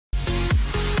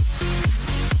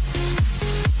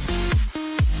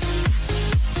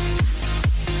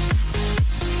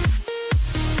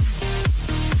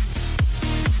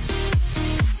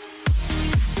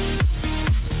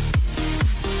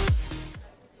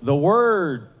The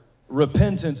word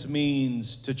repentance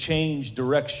means to change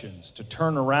directions, to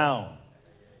turn around,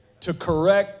 to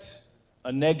correct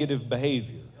a negative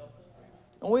behavior.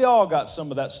 And we all got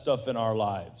some of that stuff in our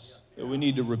lives that we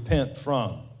need to repent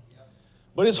from.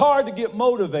 But it's hard to get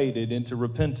motivated into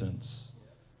repentance.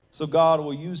 So God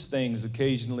will use things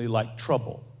occasionally like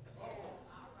trouble.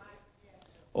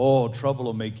 Oh, trouble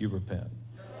will make you repent.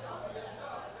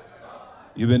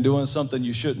 You've been doing something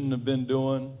you shouldn't have been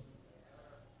doing.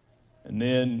 And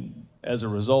then as a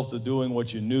result of doing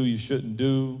what you knew you shouldn't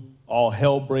do, all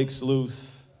hell breaks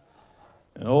loose.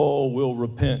 And oh, we'll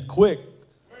repent quick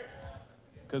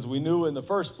because we knew in the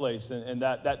first place. And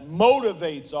that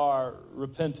motivates our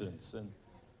repentance. And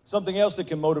something else that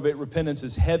can motivate repentance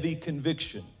is heavy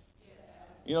conviction.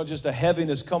 You know, just a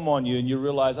heaviness come on you and you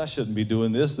realize, I shouldn't be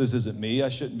doing this. This isn't me. I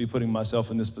shouldn't be putting myself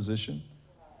in this position.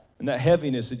 And that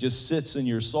heaviness, it just sits in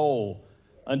your soul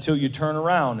until you turn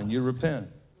around and you repent.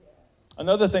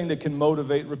 Another thing that can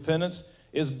motivate repentance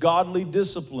is godly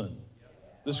discipline.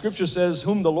 The scripture says,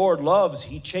 whom the Lord loves,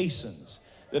 he chastens.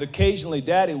 That occasionally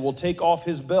daddy will take off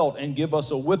his belt and give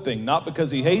us a whipping, not because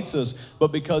he hates us,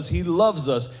 but because he loves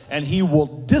us, and he will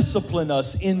discipline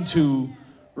us into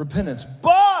repentance.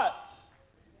 But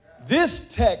this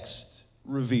text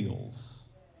reveals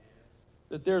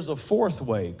that there's a fourth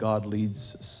way God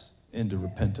leads us into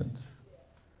repentance.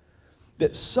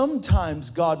 That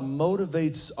sometimes God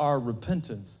motivates our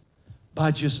repentance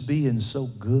by just being so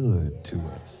good to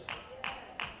us.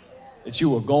 That you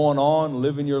were going on,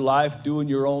 living your life, doing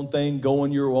your own thing,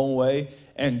 going your own way,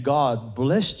 and God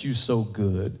blessed you so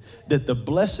good that the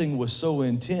blessing was so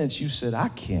intense, you said, I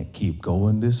can't keep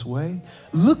going this way.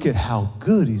 Look at how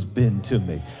good he's been to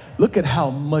me. Look at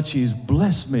how much he's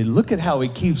blessed me. Look at how he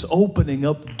keeps opening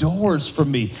up doors for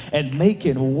me and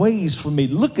making ways for me.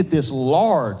 Look at this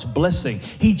large blessing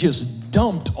he just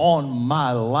dumped on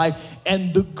my life.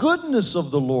 And the goodness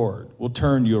of the Lord will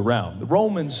turn you around.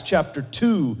 Romans chapter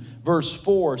 2, verse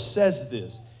 4 says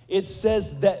this. It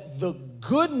says that the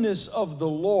goodness of the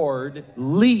Lord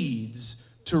leads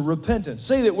to repentance.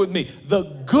 Say that with me. The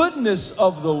goodness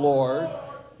of the Lord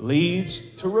leads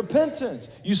to repentance.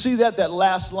 You see that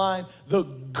last line? The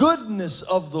goodness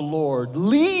of the Lord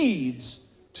leads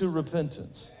to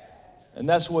repentance. And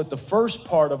that's what the first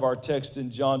part of our text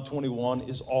in John 21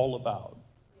 is all about.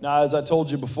 Now, as I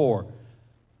told you before,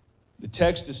 the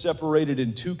text is separated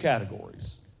in two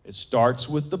categories. It starts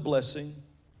with the blessing,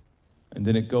 and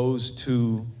then it goes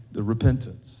to the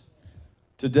repentance.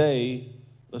 Today,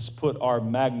 let's put our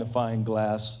magnifying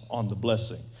glass on the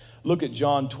blessing. Look at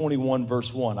John 21,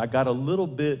 verse 1. I got a little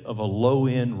bit of a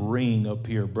low-end ring up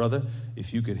here, brother,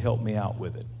 if you could help me out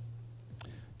with it.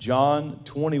 John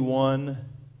 21,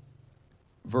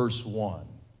 verse 1.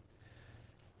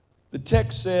 The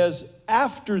text says,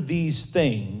 after these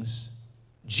things,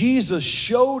 Jesus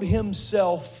showed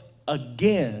himself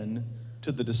again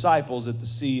to the disciples at the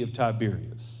Sea of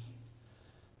Tiberias.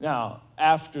 Now,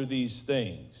 after these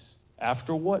things,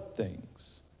 after what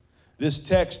things? This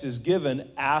text is given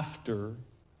after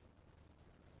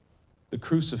the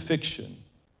crucifixion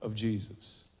of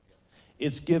Jesus.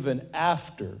 It's given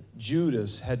after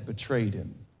Judas had betrayed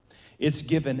him. It's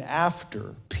given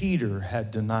after Peter had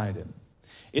denied him.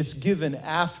 It's given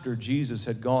after Jesus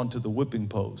had gone to the whipping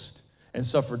post and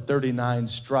suffered 39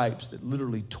 stripes that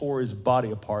literally tore his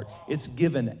body apart. It's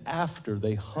given after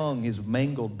they hung his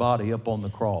mangled body up on the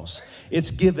cross. It's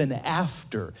given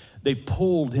after they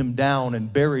pulled him down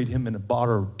and buried him in a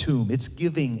borrowed tomb. It's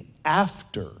giving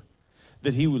after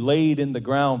that he laid in the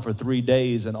ground for 3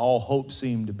 days and all hope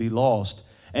seemed to be lost.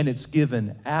 And it's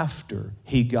given after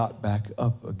he got back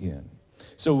up again.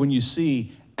 So when you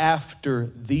see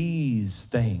after these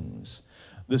things,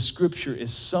 the scripture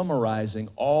is summarizing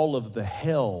all of the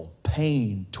hell,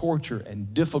 pain, torture,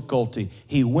 and difficulty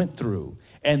he went through,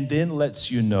 and then lets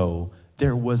you know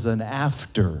there was an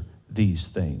after these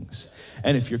things.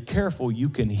 And if you're careful, you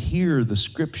can hear the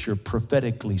scripture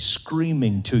prophetically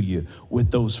screaming to you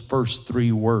with those first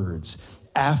 3 words,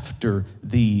 after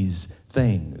these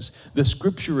things. The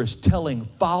scripture is telling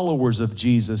followers of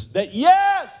Jesus that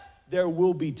yes, there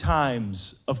will be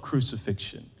times of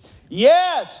crucifixion.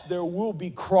 Yes, there will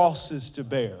be crosses to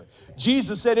bear.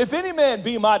 Jesus said, if any man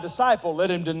be my disciple, let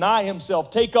him deny himself,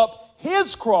 take up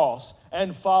his cross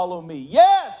and follow me.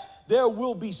 Yes, there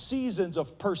will be seasons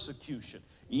of persecution.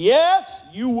 Yes,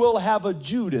 you will have a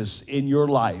Judas in your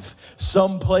life,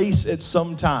 someplace at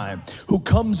some time, who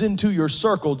comes into your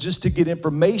circle just to get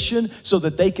information so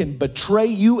that they can betray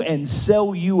you and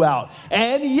sell you out.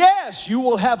 And yes, you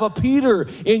will have a Peter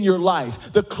in your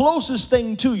life, the closest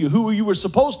thing to you, who you were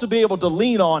supposed to be able to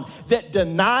lean on, that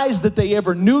denies that they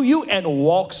ever knew you and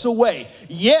walks away.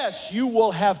 Yes, you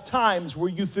will have times where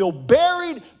you feel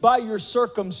buried by your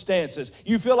circumstances.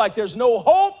 You feel like there's no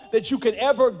hope that you can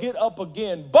ever get up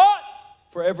again. But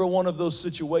for every one of those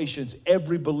situations,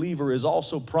 every believer is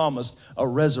also promised a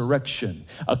resurrection,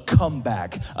 a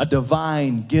comeback, a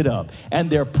divine get up. And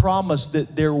they're promised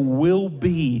that there will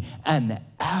be an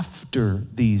after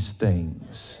these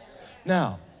things.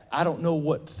 Now, I don't know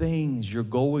what things you're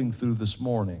going through this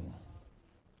morning.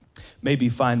 Maybe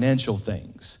financial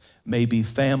things, maybe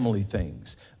family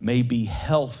things, maybe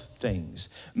health things,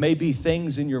 maybe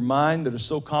things in your mind that are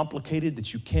so complicated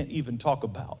that you can't even talk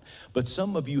about. But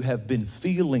some of you have been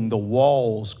feeling the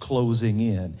walls closing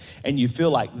in, and you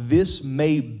feel like this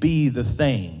may be the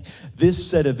thing. This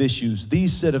set of issues,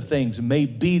 these set of things may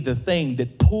be the thing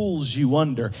that pulls you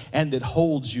under and that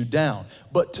holds you down.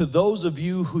 But to those of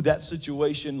you who that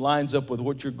situation lines up with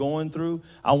what you're going through,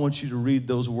 I want you to read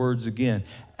those words again.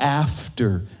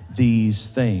 After these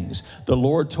things. The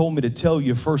Lord told me to tell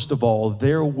you, first of all,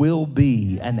 there will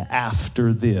be an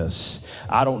after this.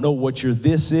 I don't know what your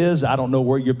this is. I don't know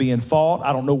where you're being fought.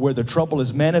 I don't know where the trouble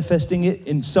is manifesting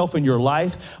itself in your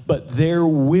life, but there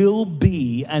will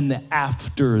be an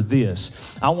after this.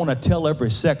 I want to tell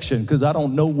every section because I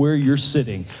don't know where you're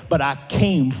sitting, but I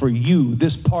came for you,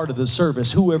 this part of the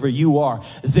service, whoever you are.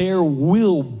 There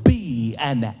will be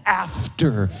an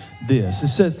after this. It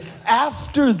says,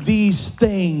 after these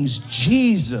things,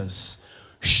 Jesus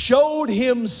showed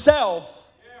himself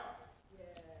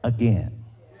again.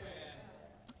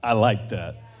 I like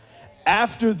that.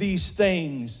 After these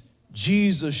things,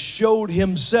 Jesus showed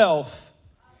himself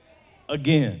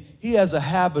again. He has a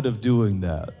habit of doing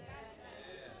that.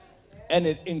 And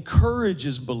it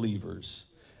encourages believers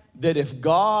that if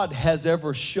God has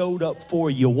ever showed up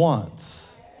for you once,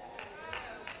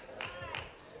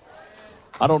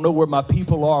 I don't know where my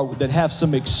people are that have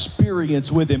some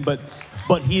experience with him, but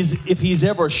if he's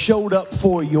ever showed up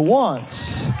for you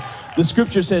once, the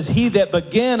scripture says, he that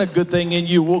began a good thing in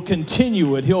you will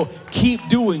continue it. He'll keep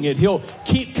doing it. He'll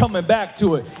keep coming back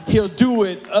to it. He'll do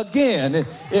it again.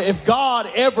 If God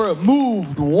ever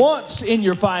moved once in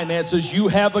your finances, you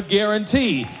have a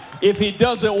guarantee. If he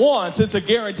does it once, it's a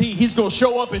guarantee he's going to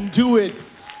show up and do it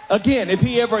again. If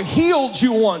he ever healed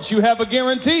you once, you have a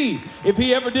guarantee. If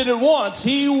he ever did it once,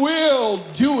 he will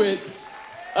do it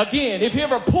again. If he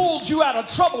ever pulled you out of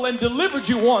trouble and delivered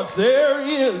you once, there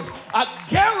is a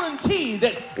guarantee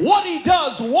that what he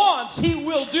does once, he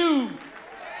will do.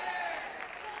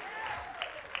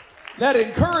 That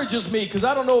encourages me because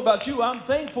I don't know about you. I'm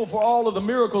thankful for all of the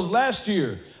miracles last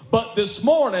year. But this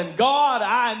morning, God,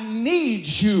 I need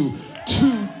you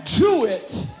to do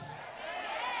it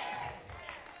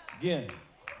again.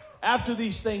 After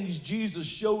these things, Jesus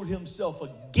showed himself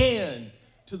again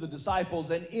to the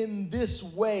disciples, and in this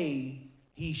way,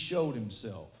 he showed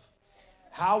himself.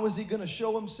 How is he going to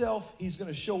show himself? He's going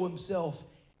to show himself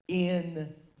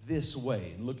in this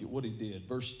way. And look at what he did.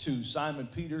 Verse 2, Simon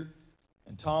Peter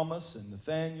and Thomas and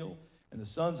Nathanael and the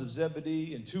sons of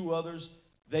Zebedee and two others,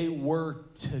 they were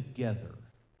together.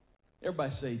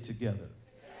 Everybody say together.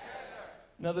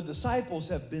 Now the disciples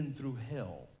have been through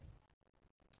hell.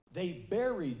 They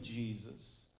buried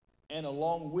Jesus, and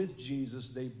along with Jesus,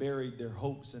 they buried their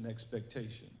hopes and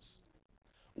expectations.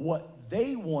 What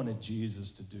they wanted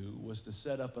Jesus to do was to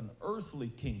set up an earthly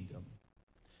kingdom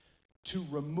to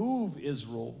remove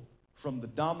Israel from the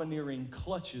domineering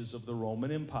clutches of the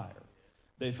Roman Empire.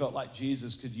 They felt like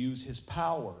Jesus could use his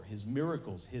power, his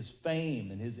miracles, his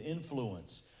fame, and his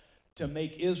influence to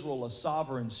make Israel a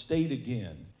sovereign state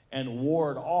again and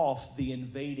ward off the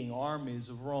invading armies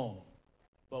of Rome.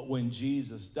 But when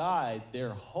Jesus died,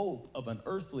 their hope of an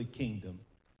earthly kingdom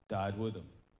died with him.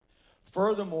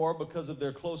 Furthermore, because of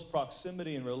their close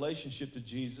proximity and relationship to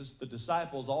Jesus, the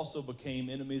disciples also became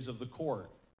enemies of the court.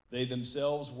 They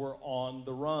themselves were on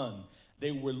the run.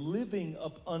 They were living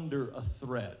up under a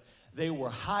threat. They were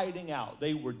hiding out.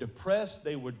 They were depressed.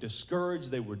 They were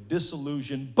discouraged. They were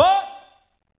disillusioned. But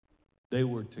they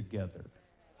were together.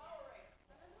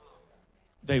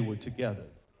 They were together.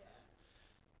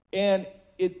 And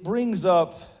it brings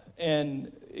up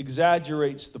and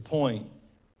exaggerates the point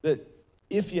that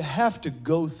if you have to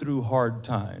go through hard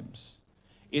times,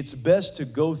 it's best to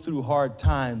go through hard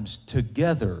times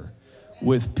together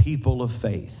with people of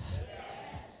faith.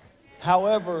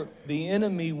 However, the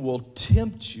enemy will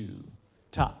tempt you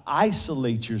to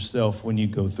isolate yourself when you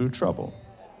go through trouble.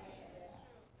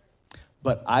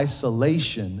 But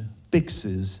isolation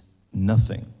fixes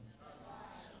nothing.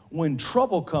 When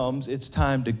trouble comes, it's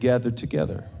time to gather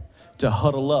together, to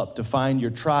huddle up, to find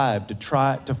your tribe, to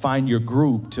try to find your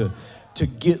group, to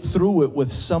get through it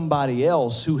with somebody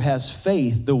else who has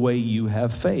faith the way you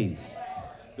have faith.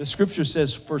 The scripture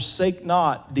says, forsake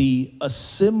not the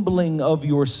assembling of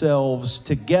yourselves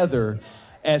together,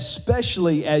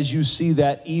 especially as you see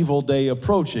that evil day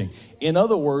approaching. In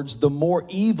other words, the more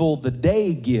evil the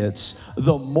day gets,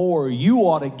 the more you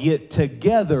ought to get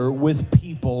together with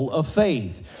people of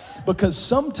faith. Because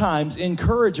sometimes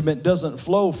encouragement doesn't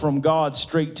flow from God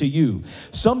straight to you.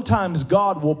 Sometimes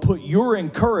God will put your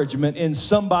encouragement in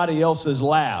somebody else's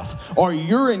laugh, or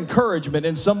your encouragement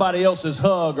in somebody else's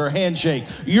hug or handshake,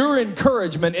 your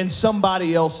encouragement in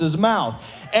somebody else's mouth.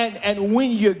 And when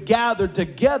you gather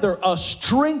together, a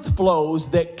strength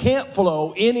flows that can't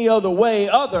flow any other way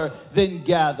other than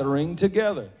gathering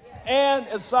together. And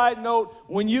a side note,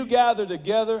 when you gather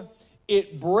together,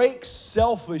 it breaks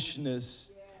selfishness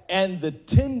and the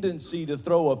tendency to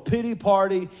throw a pity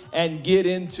party and get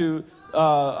into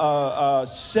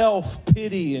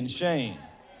self-pity and shame.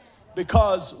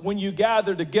 Because when you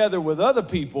gather together with other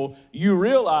people, you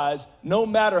realize no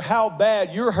matter how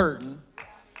bad you're hurting,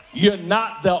 you're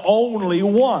not the only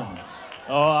one.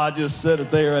 Oh, I just said it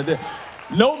there right there.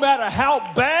 No matter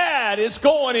how bad it's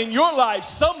going in your life,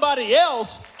 somebody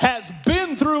else has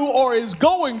been through or is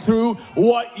going through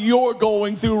what you're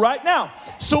going through right now.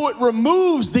 So it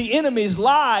removes the enemy's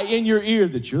lie in your ear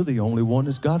that you're the only one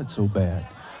that's got it so bad.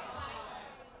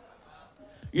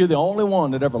 You're the only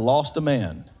one that ever lost a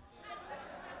man.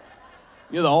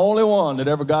 You're the only one that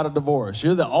ever got a divorce.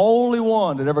 You're the only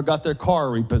one that ever got their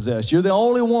car repossessed. You're the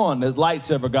only one that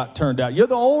lights ever got turned out. You're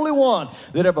the only one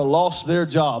that ever lost their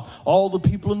job. All the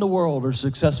people in the world are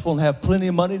successful and have plenty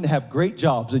of money and have great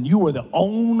jobs, and you are the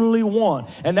only one.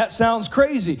 And that sounds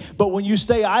crazy, but when you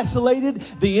stay isolated,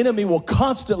 the enemy will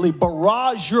constantly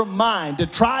barrage your mind to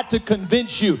try to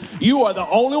convince you you are the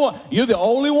only one. You're the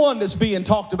only one that's being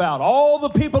talked about. All the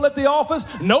people at the office,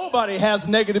 nobody has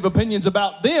negative opinions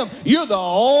about them. You're the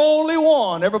only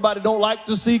one everybody don't like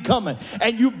to see coming.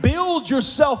 And you build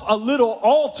yourself a little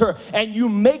altar and you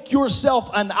make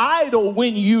yourself an idol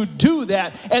when you do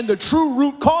that. And the true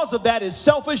root cause of that is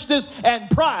selfishness and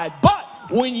pride.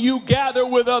 But when you gather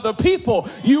with other people,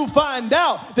 you find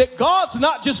out that God's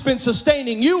not just been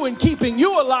sustaining you and keeping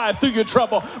you alive through your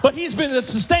trouble, but he's been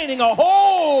sustaining a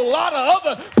whole lot of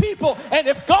other people. And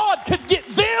if God could get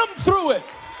them through it.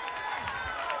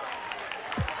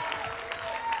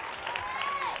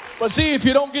 But see, if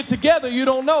you don't get together, you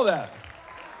don't know that.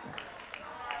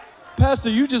 Pastor,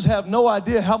 you just have no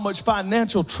idea how much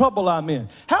financial trouble I'm in.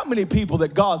 How many people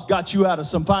that God's got you out of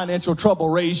some financial trouble,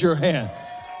 raise your hand?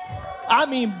 I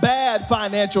mean bad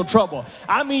financial trouble.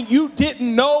 I mean you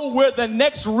didn't know where the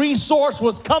next resource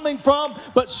was coming from,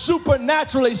 but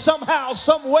supernaturally, somehow,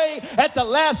 some way, at the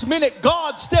last minute,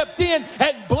 God stepped in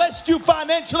and blessed you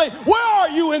financially. Where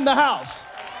are you in the house?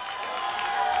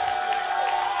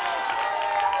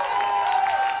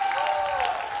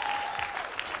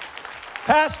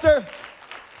 Pastor,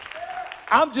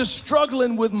 I'm just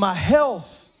struggling with my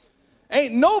health.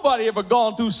 Ain't nobody ever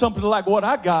gone through something like what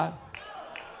I got.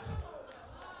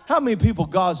 How many people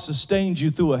God sustained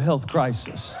you through a health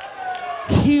crisis,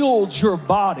 healed your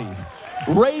body,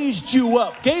 raised you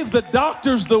up, gave the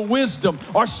doctors the wisdom,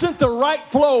 or sent the right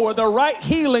flow or the right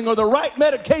healing or the right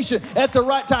medication at the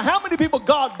right time? How many people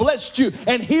God blessed you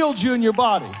and healed you in your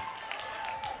body?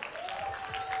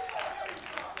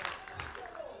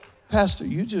 Pastor,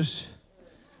 you just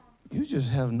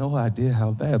have no idea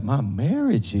how bad my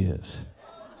marriage is.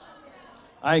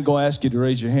 I ain't gonna ask you to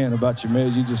raise your hand about your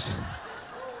marriage.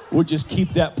 We'll just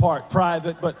keep that part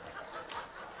private. But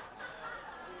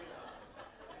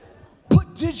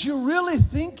did you really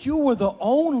think you were the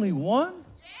only one?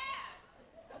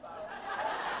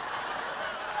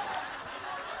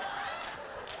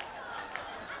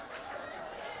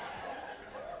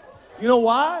 You know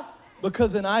why?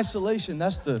 Because in isolation,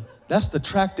 that's the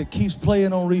track that keeps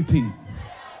playing on repeat.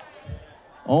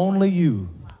 Only you.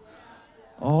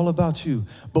 All about you.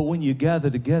 But when you gather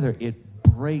together, it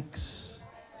breaks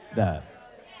that.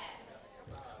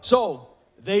 So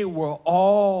they were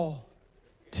all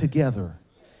together.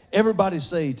 Everybody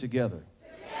say together.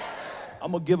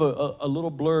 I'm going to give a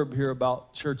little blurb here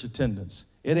about church attendance.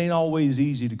 It ain't always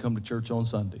easy to come to church on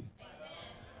Sunday.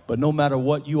 But no matter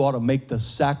what, you ought to make the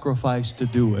sacrifice to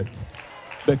do it.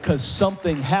 Because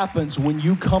something happens when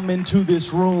you come into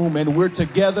this room and we're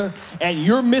together, and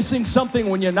you're missing something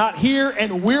when you're not here,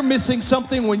 and we're missing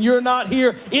something when you're not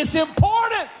here. It's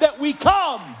important that we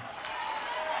come.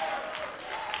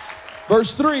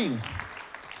 Verse 3,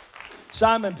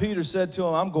 Simon Peter said to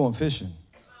him, I'm going fishing.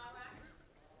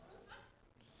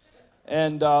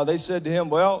 And they said to him,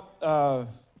 well,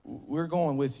 we're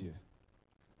going with you.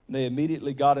 And they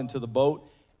immediately got into the boat,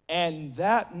 and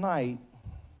that night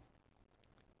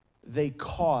they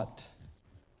caught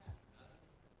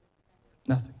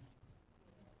nothing.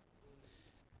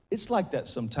 It's like that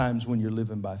sometimes when you're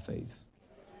living by faith.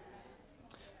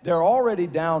 They're already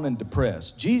down and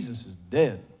depressed. Jesus is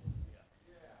dead.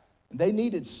 They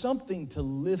needed something to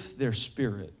lift their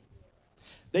spirit.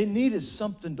 They needed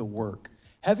something to work.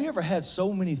 Have you ever had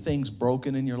so many things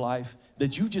broken in your life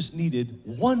that you just needed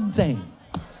one thing?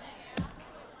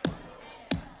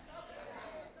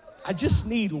 I just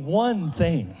need one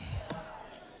thing.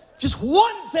 Just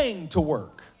one thing to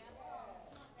work.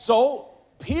 So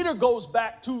Peter goes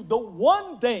back to the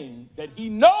one thing that he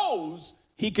knows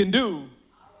he can do,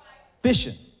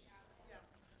 fishing.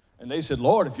 And they said,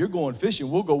 Lord, if you're going fishing,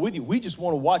 we'll go with you. We just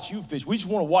want to watch you fish. We just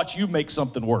want to watch you make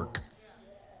something work.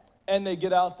 And they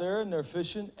get out there and they're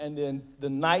fishing, and then the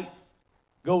night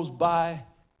goes by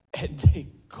and they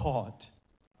caught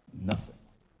nothing.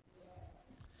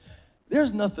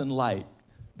 There's nothing like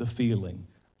the feeling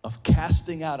of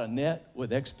casting out a net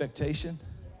with expectation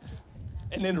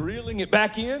and then reeling it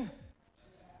back in.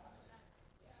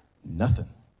 Nothing.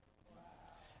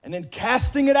 And then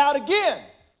casting it out again,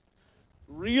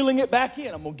 reeling it back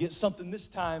in. I'm going to get something this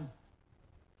time.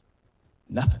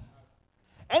 Nothing.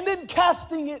 And then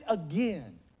casting it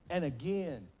again and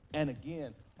again and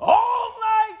again, all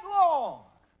night long,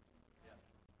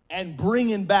 and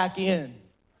bringing back in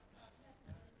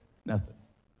nothing.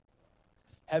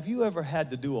 Have you ever had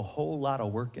to do a whole lot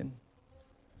of working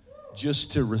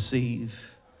just to receive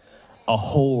a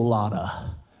whole lot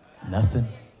of nothing?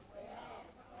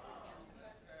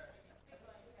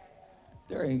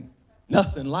 There ain't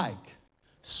nothing like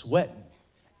sweating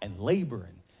and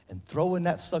laboring and throwing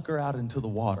that sucker out into the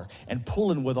water and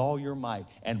pulling with all your might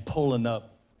and pulling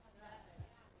up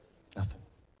nothing.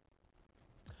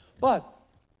 But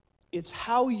it's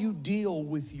how you deal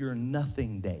with your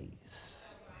nothing days.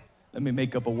 Let me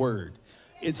make up a word.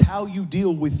 It's how you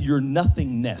deal with your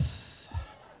nothingness.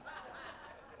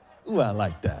 Ooh, I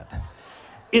like that.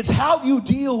 It's how you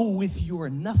deal with your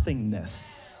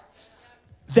nothingness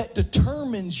that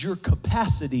determines your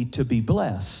capacity to be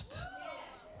blessed.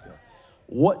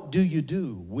 What do you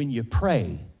do when you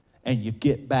pray and you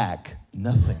get back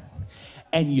nothing?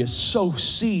 And you sow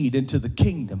seed into the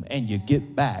kingdom and you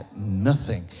get back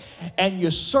nothing. And you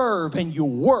serve and you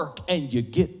work and you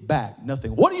get back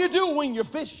nothing. What do you do when you're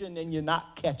fishing and you're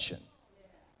not catching?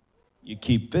 You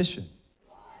keep fishing.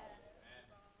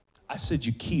 I said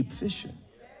you keep fishing.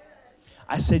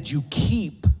 I said you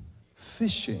keep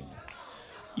fishing.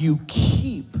 You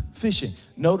keep fishing.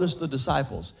 Notice the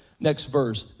disciples. Next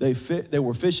verse. They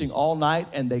were fishing all night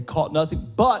and they caught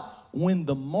nothing. But when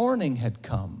the morning had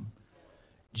come,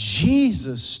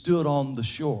 Jesus stood on the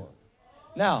shore.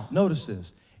 Now, notice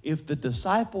this. If the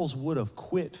disciples would have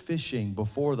quit fishing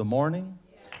before the morning,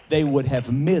 they would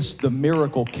have missed the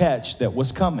miracle catch that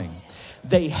was coming.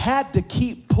 They had to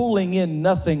keep pulling in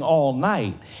nothing all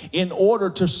night in order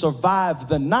to survive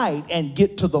the night and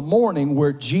get to the morning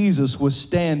where Jesus was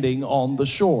standing on the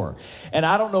shore. And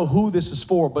I don't know who this is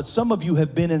for, but some of you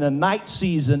have been in a night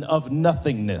season of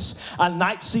nothingness, a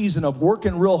night season of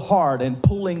working real hard and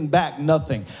pulling back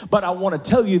nothing. But I want to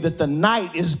tell you that the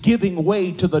night is giving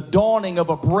way to the dawning of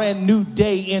a brand new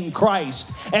day in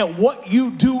Christ. And what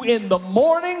you do in the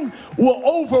morning will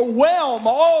overwhelm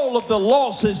all of the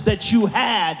losses that you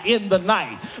had in the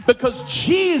night, because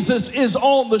Jesus is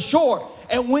on the shore.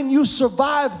 And when you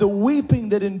survive the weeping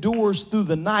that endures through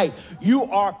the night, you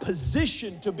are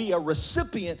positioned to be a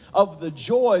recipient of the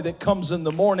joy that comes in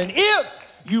the morning if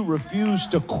you refuse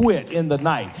to quit in the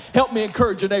night. Help me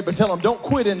encourage your neighbor. Tell them, don't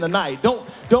quit in the night. Don't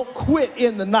quit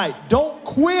in the night. Don't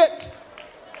quit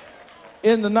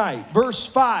in the night. Verse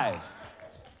 5.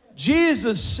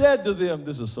 Jesus said to them,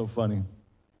 this is so funny,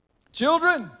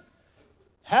 children,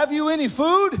 have you any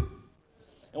food?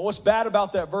 And what's bad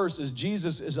about that verse is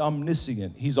Jesus is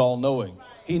omniscient. He's all-knowing.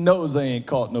 He knows they ain't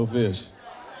caught no fish.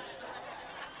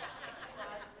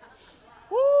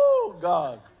 Woo,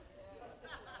 God.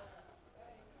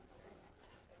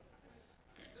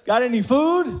 Got any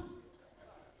food?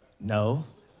 No.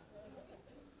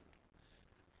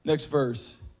 Next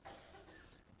verse.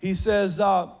 He says,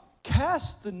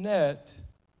 cast the net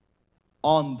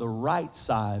on the right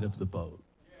side of the boat.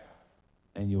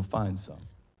 and you'll find some.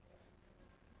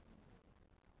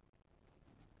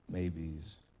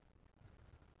 Maybes.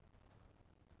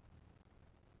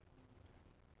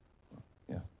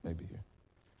 Yeah, maybe here.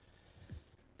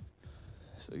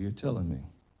 So you're telling me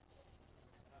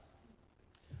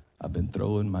I've been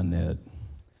throwing my net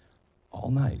all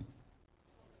night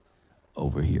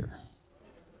over here.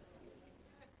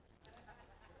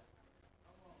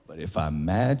 But if I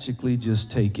magically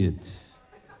just take it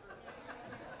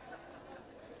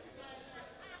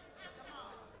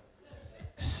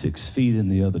six feet in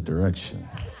the other direction,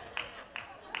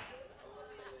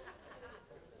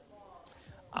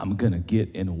 I'm going to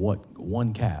get in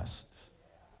one cast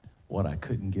what I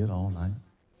couldn't get all night.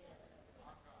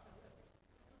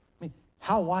 I mean,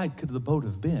 how wide could the boat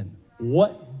have been?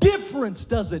 What difference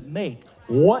does it make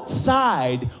what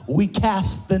side we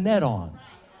cast the net on?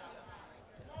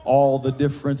 All the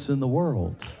difference in the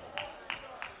world.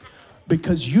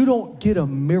 Because you don't get a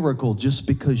miracle just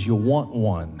because you want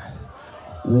one.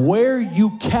 Where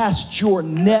you cast your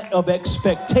net of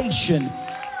expectation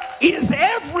is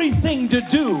everything to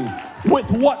do with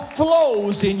what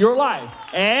flows in your life.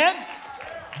 And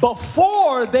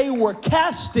before, they were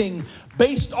casting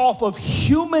based off of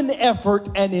human effort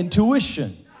and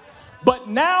intuition. But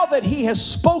now that he has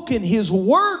spoken his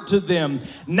word to them,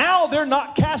 now they're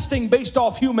not casting based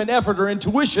off human effort or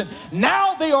intuition.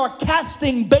 Now they are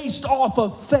casting based off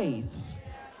of faith.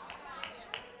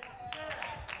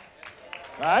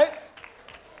 Right?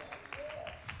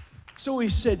 So he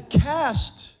said,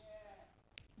 cast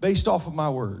based off of my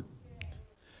word.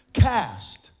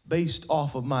 Cast based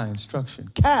off of my instruction.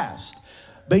 Cast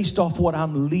based off what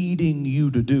I'm leading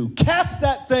you to do. Cast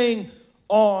that thing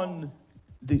on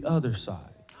the other side.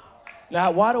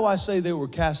 Now, why do I say they were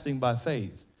casting by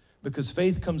faith? Because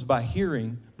faith comes by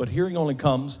hearing, but hearing only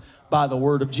comes by the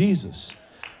word of Jesus.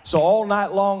 So all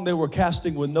night long they were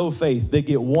casting with no faith. They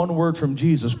get one word from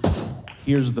Jesus.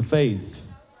 Here's the faith.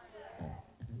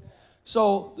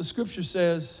 So the scripture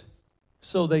says,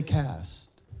 so they cast.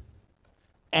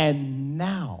 And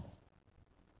now,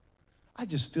 I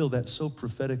just feel that so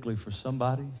prophetically for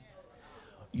somebody.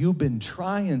 You've been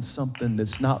trying something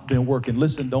that's not been working.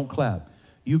 Listen, don't clap.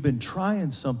 You've been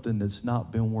trying something that's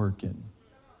not been working.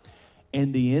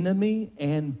 And the enemy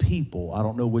and people, I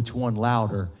don't know which one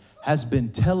louder, has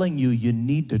been telling you you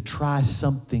need to try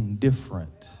something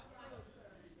different.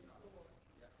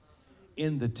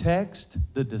 In the text,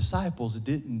 the disciples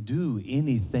didn't do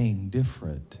anything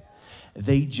different.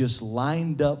 They just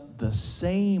lined up the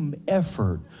same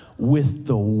effort with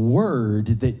the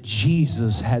word that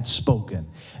Jesus had spoken.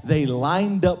 They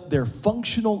lined up their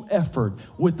functional effort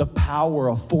with the power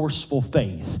of forceful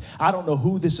faith. I don't know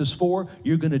who this is for.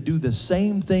 You're going to do the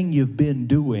same thing you've been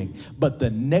doing, but the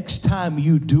next time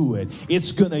you do it,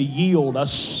 it's going to yield a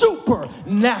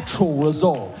supernatural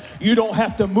result. You don't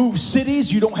have to move cities.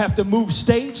 You don't have to move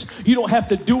states. You don't have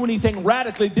to do anything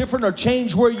radically different or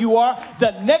change where you are.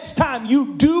 The next time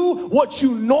you do what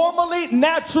you normally,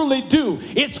 naturally do,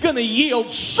 it's going to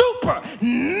yield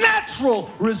supernatural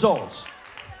results.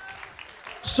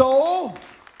 So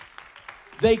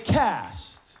they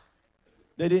cast.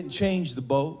 They didn't change the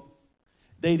boat.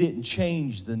 They didn't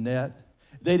change the net.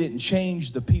 They didn't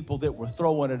change the people that were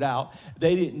throwing it out.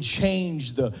 They didn't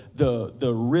change the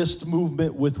wrist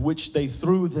movement with which they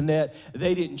threw the net.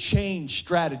 They didn't change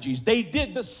strategies. They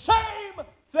did the same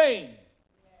thing,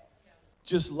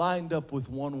 just lined up with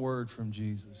one word from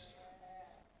Jesus.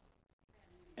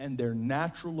 And their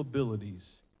natural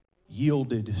abilities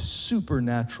yielded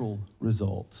supernatural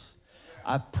results.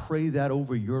 I pray that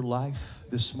over your life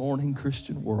this morning,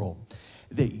 Christian world,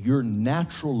 that your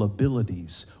natural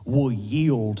abilities will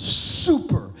yield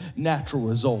supernatural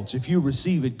results. If you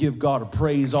receive it, give God a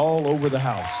praise all over the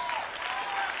house.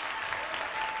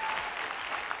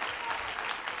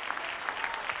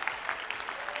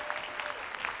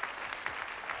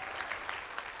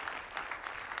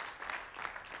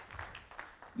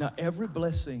 Now, every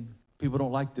blessing, people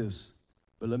don't like this,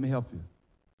 but let me help you.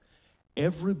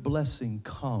 Every blessing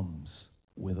comes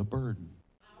with a burden.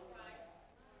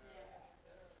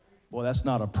 Boy, that's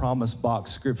not a promise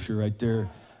box scripture right there.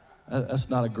 That's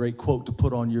not a great quote to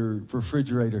put on your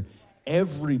refrigerator.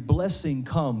 Every blessing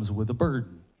comes with a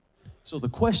burden. So the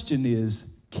question is,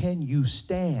 can you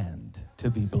stand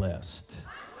to be blessed?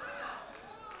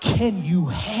 Can you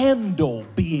handle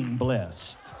being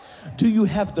blessed? Do you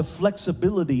have the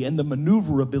flexibility and the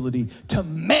maneuverability to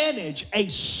manage a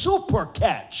super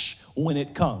catch when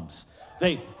it comes?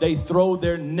 They throw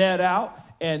their net out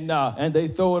and they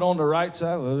throw it on the right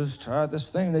side. Well, let's try this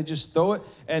thing. They just throw it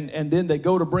and then they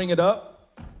go to bring it up.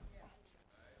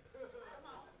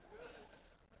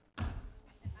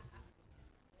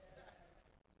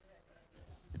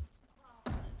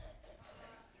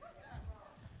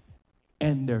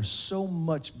 And there's so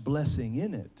much blessing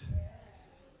in it.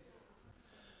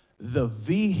 The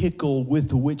vehicle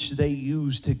with which they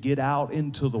used to get out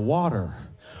into the water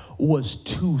was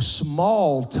too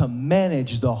small to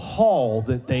manage the haul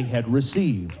that they had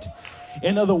received.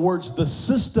 In other words, the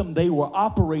system they were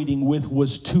operating with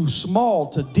was too small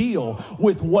to deal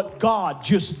with what God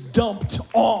just dumped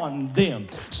on them.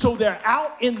 So they're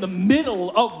out in the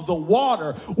middle of the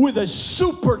water with a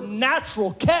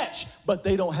supernatural catch, but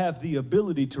they don't have the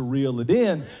ability to reel it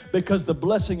in because the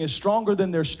blessing is stronger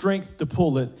than their strength to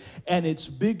pull it, and it's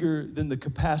bigger than the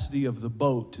capacity of the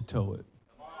boat to tow it.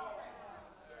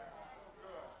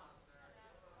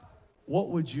 What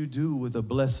would you do with a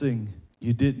blessing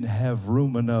you didn't have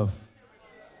room enough?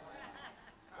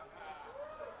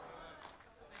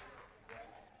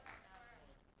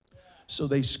 So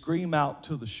they scream out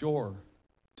to the shore,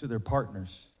 to their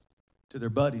partners, to their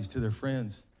buddies, to their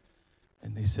friends.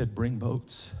 And they said, bring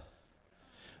boats.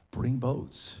 Bring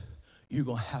boats. You're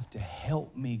going to have to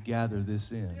help me gather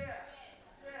this in.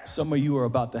 Some of you are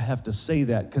about to have to say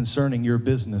that concerning your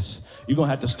business. You're going to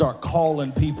have to start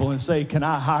calling people and say, can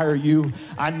I hire you?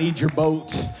 I need your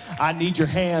boat. I need your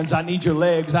hands. I need your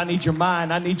legs. I need your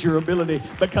mind. I need your ability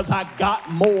because I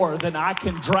got more than I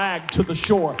can drag to the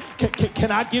shore.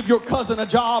 Can I give your cousin a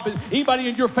job? Anybody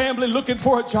in your family looking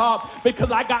for a job? Because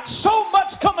I got so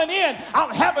much coming in, I'm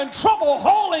having trouble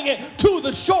hauling it to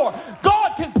the shore.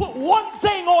 God can put one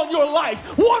thing on your life,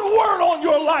 one word on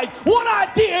your life, one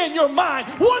idea in your mind,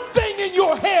 one thing in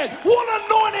your head, one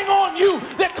anointing on you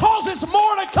that causes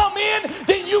more to come in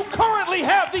than you currently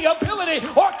have the ability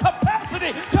or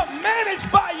capacity to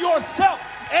manage by yourself.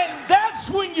 And that's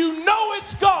when you know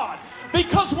it's God.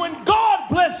 Because when God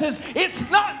blesses, it's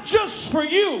not just for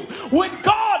you. When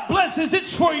God blesses,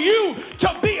 it's for you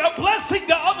to be a blessing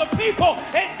to other people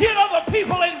and get other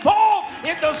people involved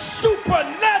in the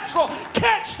supernatural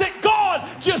catch that God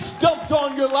just dumped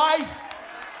on your life.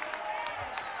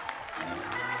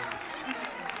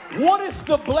 What if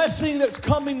the blessing that's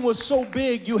coming was so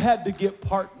big you had to get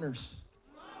partners?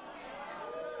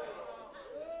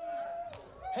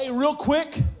 Hey, real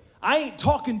quick, I ain't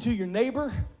talking to your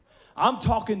neighbor. I'm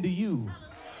talking to you.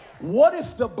 What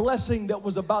if the blessing that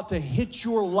was about to hit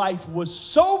your life was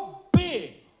so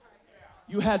big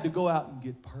you had to go out and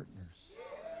get partners?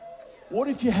 What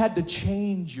if you had to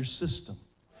change your system?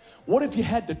 What if you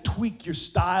had to tweak your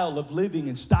style of living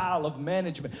and style of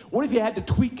management? What if you had to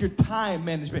tweak your time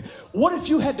management? What if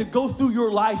you had to go through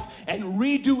your life and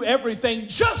redo everything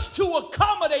just to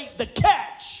accommodate the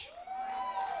catch?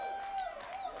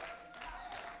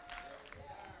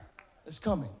 It's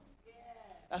coming.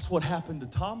 That's what happened to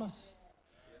Thomas.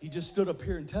 He just stood up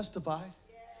here and testified.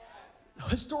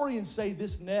 Historians say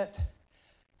this net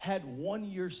had 1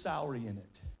 year's salary in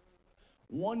it.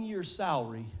 1 year's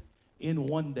salary in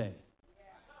one day.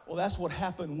 Well, that's what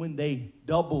happened when they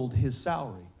doubled his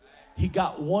salary. He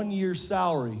got 1 year's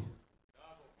salary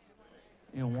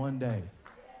in one day.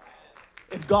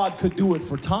 If God could do it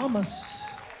for Thomas,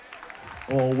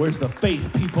 oh, where's the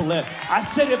faith people at? I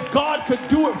said if God could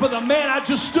do it for the man I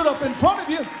just stood up in front of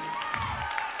you,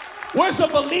 where's the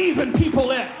believing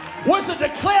people at? Where's the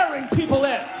declaring people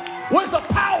at? Where's the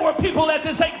power people at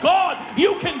that say, God,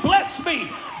 you can bless me?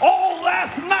 All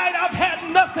last night I've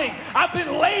had nothing. I've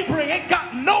been laboring, ain't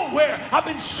got nowhere. I've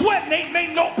been sweating, ain't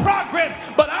made no progress.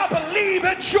 But I believe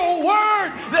it's your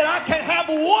word that I can have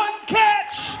one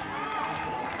catch.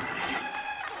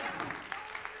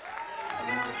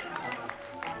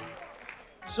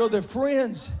 So their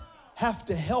friends have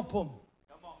to help them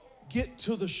get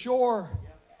to the shore.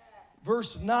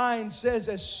 Verse 9 says,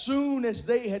 as soon as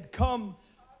they had come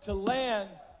to land.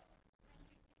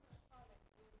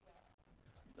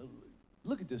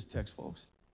 Look at this text, folks.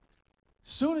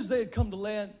 As soon as they had come to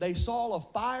land, they saw a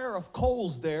fire of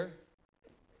coals there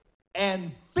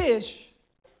and fish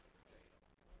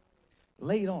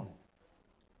laid on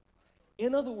it.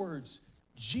 In other words,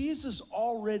 Jesus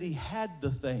already had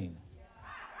the thing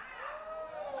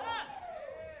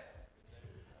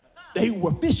they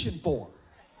were fishing for.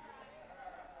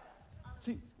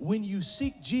 See, when you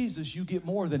seek Jesus, you get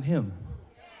more than him.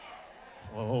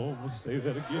 Oh, we'll say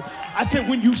that again. I said,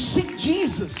 when you seek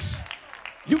Jesus,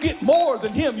 you get more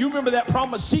than him. You remember that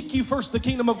promise, seek ye first the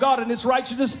kingdom of God and his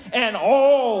righteousness, and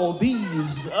all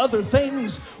these other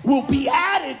things will be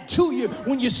added to you.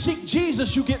 When you seek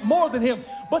Jesus, you get more than him.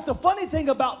 But the funny thing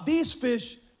about these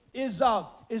fish is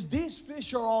these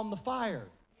fish are on the fire.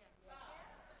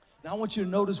 Now, I want you to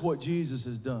notice what Jesus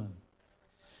has done.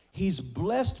 He's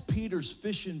blessed Peter's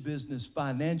fishing business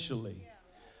financially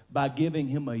by giving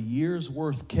him a year's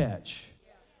worth catch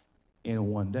in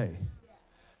one day.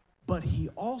 But he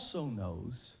also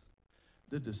knows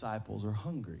the disciples are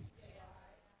hungry.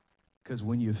 Because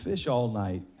when you fish all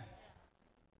night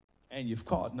and you've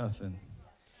caught nothing,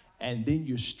 and then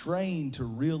you're strained to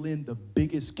reel in the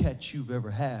biggest catch you've ever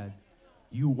had,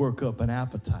 you work up an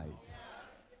appetite.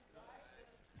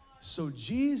 So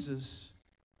Jesus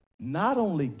not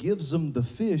only gives them the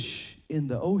fish in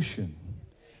the ocean,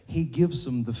 he gives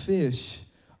them the fish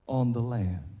on the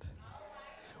land.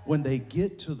 When they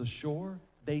get to the shore,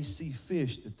 they see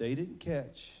fish that they didn't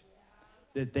catch,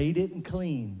 that they didn't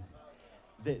clean,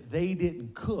 that they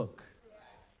didn't cook.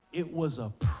 It was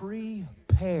a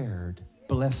prepared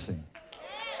blessing.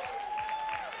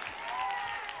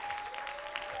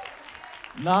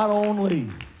 Not only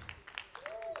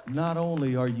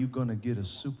are you going to get a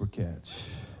super catch.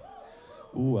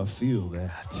 Ooh, I feel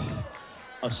that.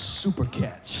 A super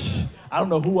catch. I don't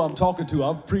know who I'm talking to.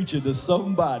 I'm preaching to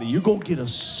somebody. You're going to get a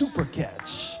super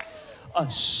catch. A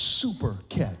super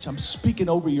catch. I'm speaking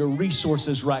over your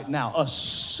resources right now. A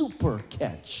super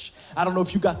catch. I don't know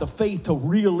if you got the faith to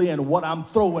reel in what I'm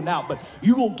throwing out, but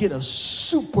you will get a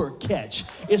super catch.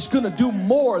 It's going to do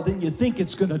more than you think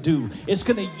it's going to do. It's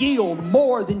going to yield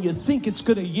more than you think it's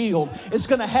going to yield. It's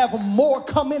going to have more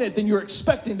come in it than you're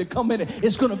expecting to come in it.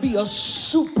 It's going to be a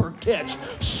super catch,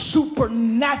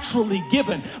 supernaturally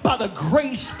given by the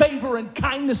grace, favor, and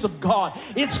kindness of God.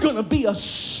 It's going to be a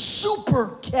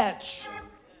super catch.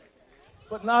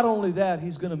 But not only that,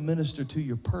 he's going to minister to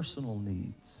your personal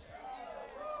needs.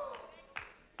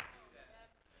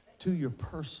 To your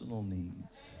personal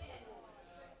needs,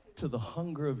 to the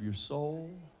hunger of your soul,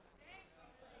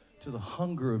 to the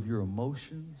hunger of your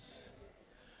emotions,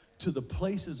 to the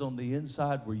places on the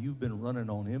inside where you've been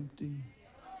running on empty.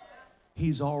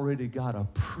 He's already got a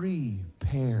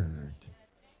prepared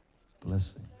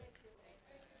blessing.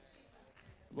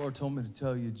 The Lord told me to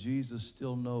tell you, Jesus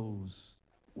still knows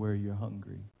where you're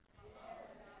hungry.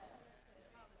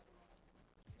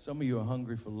 Some of you are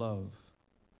hungry for love.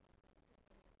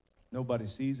 Nobody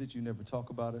sees it. You never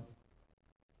talk about it.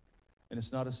 And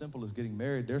it's not as simple as getting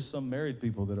married. There's some married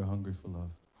people that are hungry for love.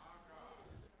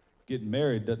 Getting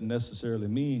married doesn't necessarily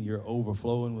mean you're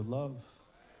overflowing with love.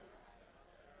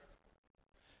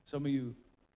 Some of you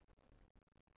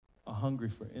are hungry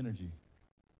for energy.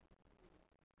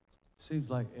 Seems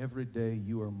like every day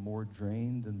you are more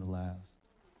drained than the last.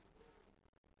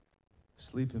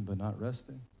 Sleeping but not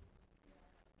resting.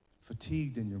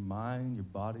 Fatigued in your mind, your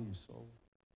body, your soul.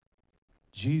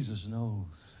 Jesus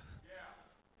knows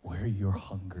where you're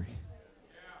hungry.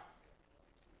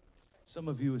 Some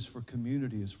of you is for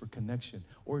community, is for connection,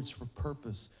 or it's for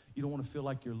purpose. You don't want to feel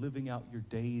like you're living out your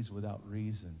days without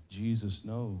reason. Jesus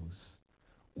knows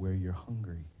where you're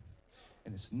hungry.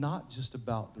 And it's not just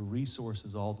about the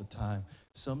resources all the time.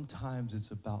 Sometimes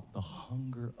it's about the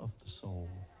hunger of the soul.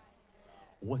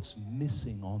 What's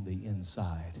missing on the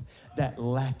inside, that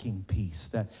lacking piece,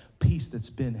 that piece that's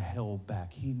been held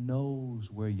back. He knows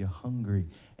where you're hungry,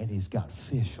 and he's got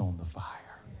fish on the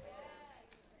fire.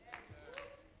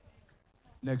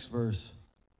 Next verse.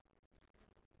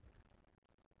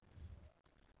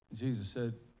 Jesus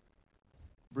said,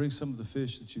 bring some of the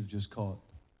fish that you've just caught.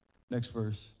 Next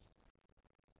verse.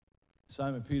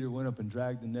 Simon Peter went up and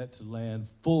dragged the net to land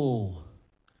full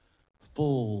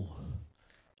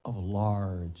of a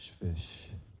large fish.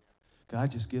 Can I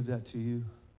just give that to you?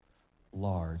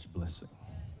 Large blessing.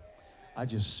 I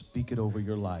just speak it over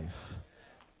your life.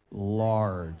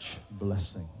 Large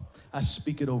blessing. I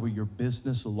speak it over your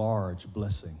business. Large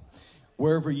blessing.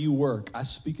 Wherever you work, I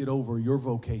speak it over your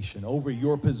vocation, over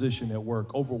your position at work,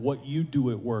 over what you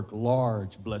do at work.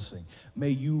 Large blessing.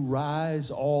 May you rise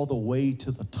all the way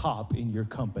to the top in your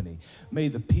company. May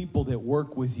the people that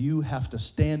work with you have to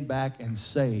stand back and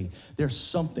say, there's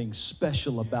something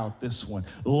special about this one.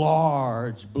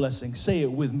 Large blessing. Say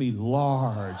it with me,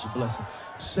 large blessing.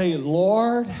 Say,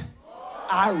 Lord,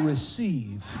 I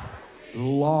receive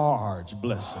large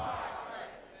blessing.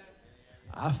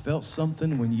 I felt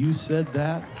something when you said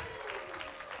that.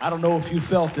 I don't know if you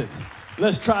felt it.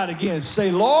 Let's try it again.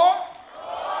 Say, Lord,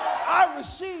 I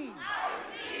receive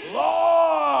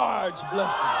large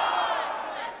blessing.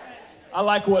 I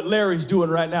like what Larry's doing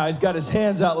right now. He's got his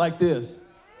hands out like this.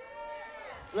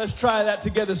 Let's try that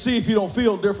together. See if you don't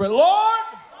feel different. Lord,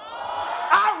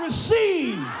 I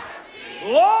receive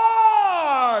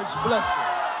large blessing.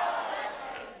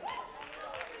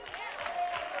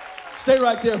 Stay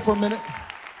right there for a minute.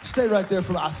 Stay right there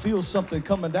for a minute. I feel something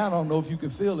coming down. I don't know if you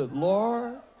can feel it.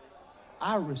 Lord,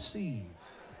 I receive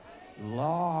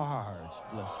large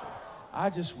blessing.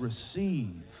 I just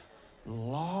receive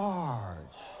large.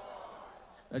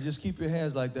 Now just keep your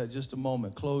hands like that just a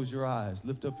moment. Close your eyes.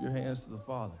 Lift up your hands to the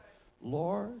Father.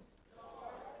 Lord,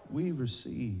 we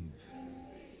receive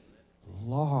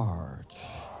large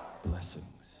blessings.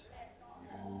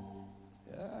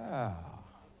 Yeah.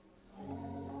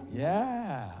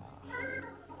 Yeah.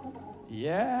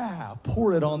 Yeah.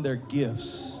 Pour it on their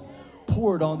gifts.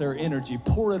 Pour it on their energy.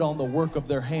 Pour it on the work of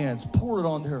their hands. Pour it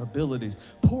on their abilities.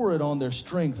 Pour it on their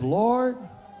strength. Lord,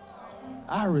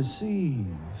 I receive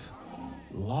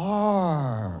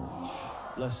large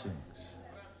blessings.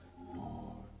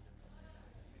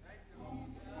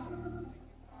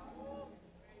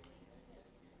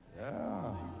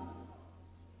 Yeah.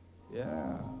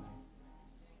 Yeah.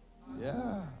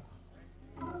 Yeah.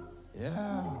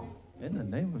 Yeah. In the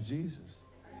name of Jesus.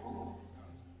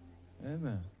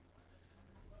 Amen.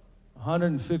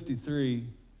 153.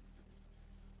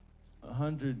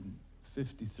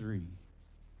 153.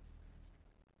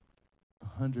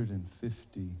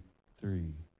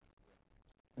 153.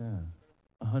 Yeah.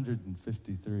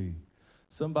 153.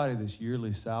 Somebody this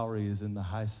yearly salary is in the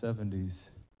high 70s.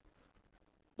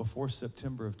 Before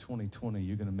September of 2020,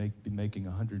 you're going to be making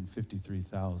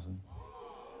 $153,000.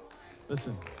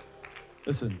 Listen.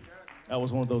 That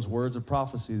was one of those words of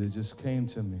prophecy that just came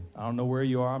to me. I don't know where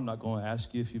you are. I'm not going to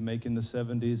ask you if you make in the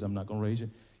 70s. I'm not going to raise you.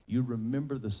 You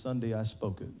remember the Sunday I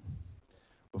spoke it.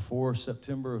 Before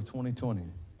September of 2020,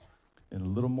 in a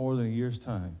little more than a year's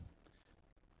time,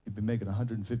 you'd be making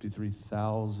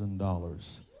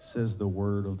 $153,000, says the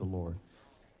word of the Lord.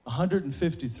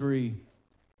 153.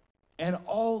 And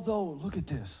although, look at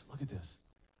this.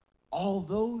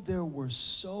 Although there were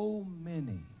so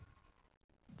many,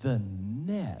 the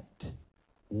net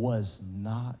was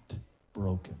not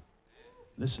broken.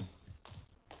 Listen,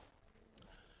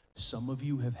 some of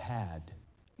you have had,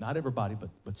 not everybody,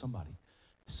 but somebody,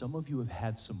 some of you have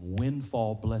had some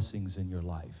windfall blessings in your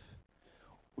life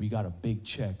where you got a big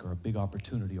check or a big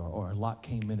opportunity or a lot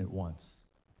came in at once.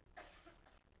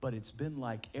 But it's been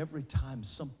like every time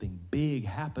something big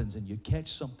happens and you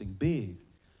catch something big,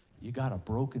 you got a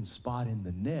broken spot in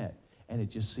the net, and it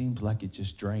just seems like it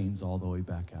just drains all the way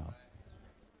back out.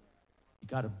 You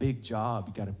got a big job,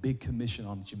 you got a big commission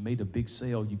on it, you made a big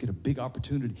sale, you get a big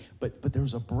opportunity, but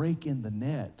there's a break in the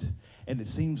net, and it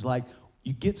seems like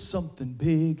you get something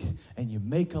big and you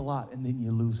make a lot and then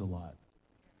you lose a lot.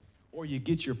 Or you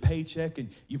get your paycheck and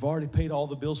you've already paid all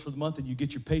the bills for the month, and you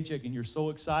get your paycheck and you're so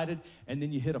excited, and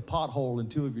then you hit a pothole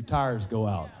and 2 of your tires go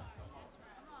out.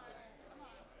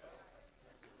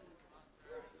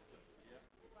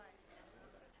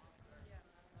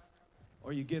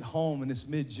 Or you get home and it's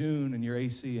mid-June and your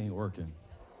AC ain't working.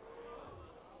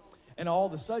 And all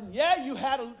of a sudden, yeah, you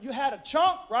had a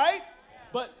chunk, right?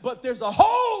 But there's a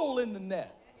hole in the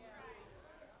net.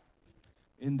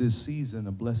 In this season,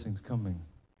 a blessing's coming.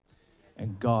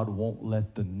 And God won't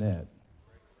let the net.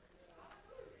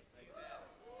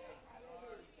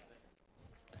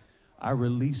 I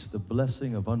release the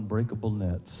blessing of unbreakable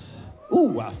nets.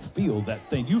 Ooh, I feel that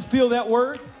thing. You feel that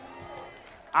word?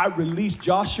 I release,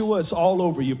 Joshua, it's all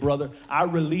over you, brother. I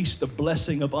release the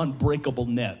blessing of unbreakable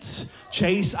nets.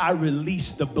 Chase, I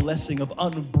release the blessing of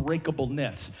unbreakable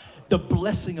nets. The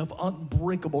blessing of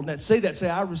unbreakable nets. Say that. Say,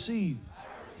 I receive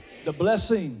the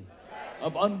blessing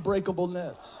of unbreakable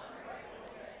nets.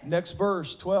 Next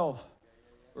verse, 12.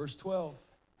 Verse 12.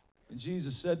 And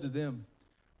Jesus said to them,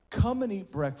 come and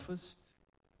eat breakfast.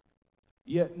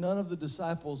 Yet none of the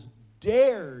disciples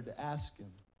dared ask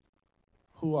him,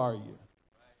 who are you?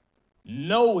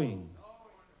 Knowing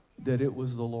that it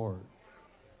was the Lord.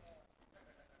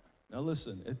 Now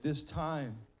listen, at this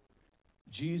time,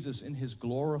 Jesus in his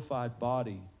glorified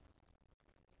body,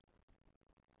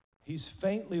 he's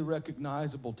faintly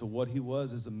recognizable to what he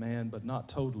was as a man, but not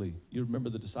totally. You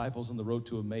remember the disciples on the road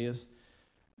to Emmaus?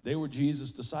 They were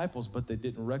Jesus' disciples, but they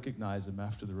didn't recognize him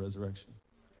after the resurrection.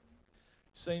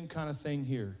 Same kind of thing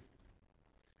here.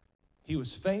 He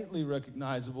was faintly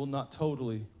recognizable, not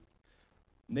totally.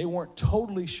 And they weren't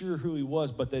totally sure who he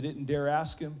was, but they didn't dare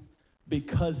ask him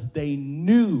because they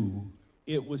knew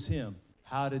it was him.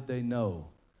 How did they know?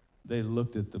 They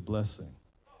looked at the blessing.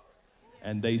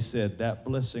 And they said, that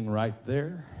blessing right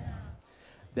there,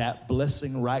 that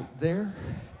blessing right there,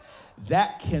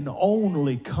 that can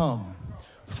only come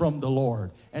from the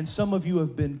Lord. And some of you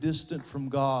have been distant from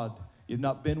God. You've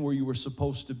not been where you were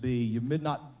supposed to be. You've been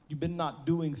not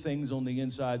doing things on the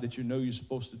inside that you know you're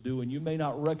supposed to do, and you may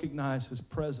not recognize his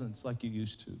presence like you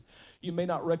used to. You may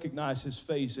not recognize his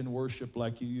face in worship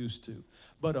like you used to.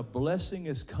 But a blessing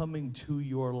is coming to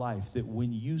your life that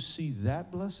when you see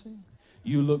that blessing,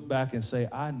 you look back and say,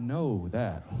 I know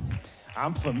that.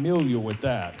 I'm familiar with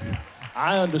that.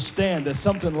 I understand that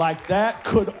something like that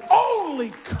could only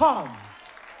come.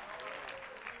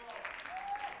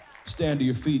 Stand to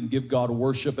your feet and give God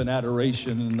worship and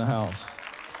adoration in the house.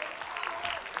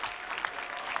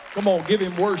 Come on, give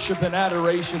him worship and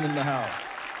adoration in the house.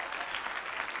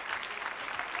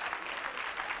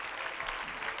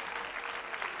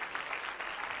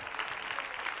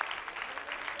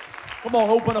 Come on,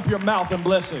 open up your mouth and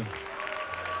bless him.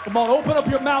 Come on, open up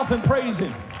your mouth and praise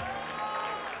him.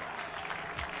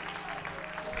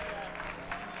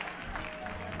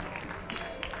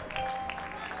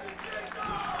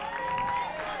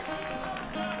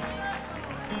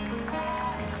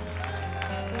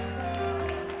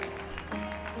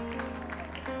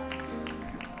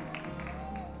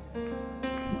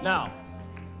 Now,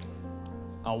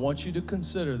 I want you to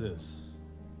consider this.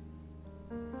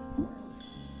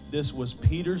 This was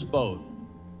Peter's boat.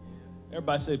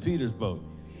 Everybody say Peter's boat.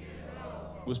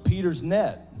 It was Peter's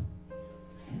net.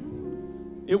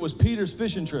 It was Peter's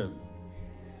fishing trip.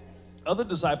 Other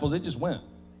disciples, they just went.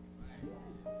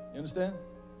 You understand?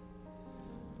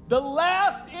 The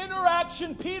last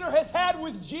interaction Peter has had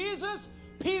with Jesus,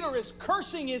 Peter is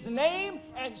cursing his name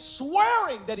and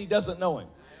swearing that he doesn't know him.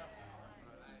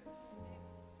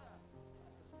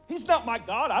 He's not my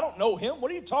God. I don't know him.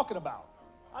 What are you talking about?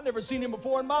 I've never seen him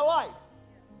before in my life.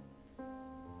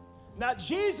 Now,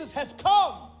 Jesus has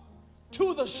come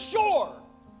to the shore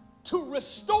to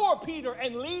restore Peter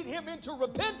and lead him into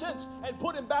repentance and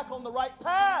put him back on the right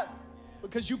path,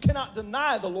 because you cannot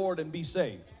deny the Lord and be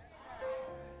saved.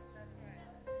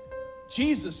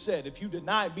 Jesus said, if you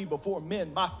deny me before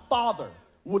men, my Father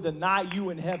will deny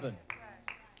you in heaven.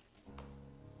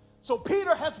 So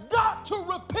Peter has got to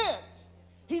repent.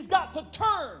 He's got to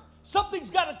turn. Something's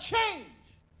got to change.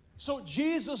 So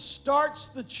Jesus starts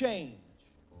the change.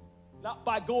 Not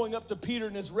by going up to Peter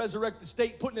in his resurrected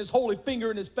state, putting his holy finger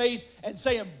in his face and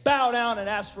saying, bow down and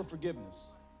ask for forgiveness.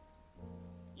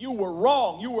 You were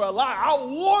wrong. You were a liar. I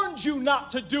warned you not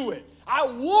to do it. I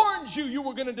warned you you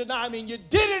were going to deny me, and you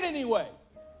did it anyway.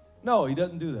 No, he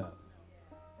doesn't do that.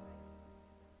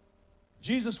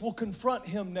 Jesus will confront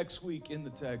him next week in the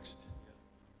text.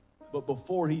 But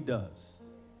before he does,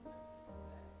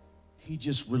 he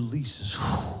just releases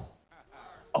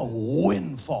a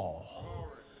windfall,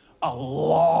 a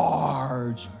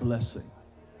large blessing,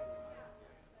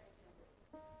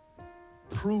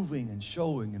 proving and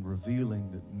showing and revealing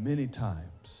that many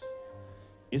times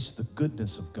it's the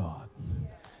goodness of God,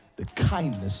 the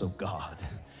kindness of God,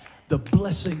 the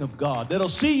blessing of God that'll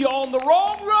see you on the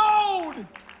wrong road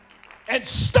and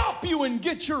stop you and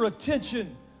get your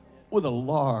attention with a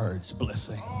large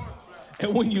blessing.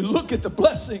 And when you look at the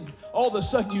blessing, all of a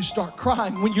sudden you start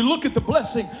crying. When you look at the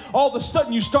blessing, all of a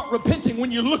sudden you start repenting.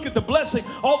 When you look at the blessing,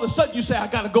 all of a sudden you say, I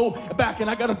got to go back and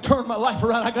I got to turn my life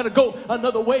around. I got to go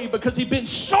another way because he's been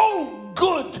so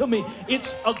good to me.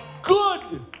 It's a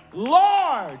good,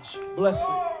 large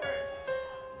blessing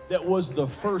that was the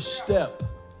first step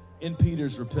in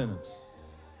Peter's repentance.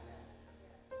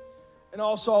 And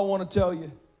also I want to tell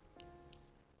you,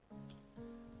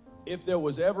 if there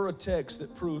was ever a text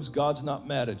that proves God's not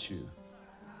mad at you,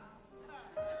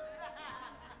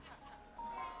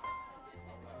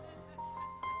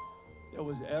 there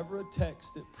was ever a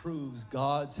text that proves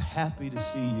God's happy to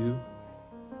see you,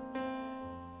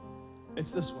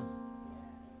 it's this one.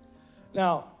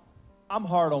 Now, I'm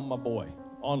hard on my boy,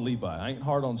 on Levi. I ain't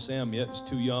hard on Sam yet. He's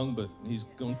too young, but it's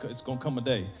going to come a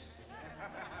day.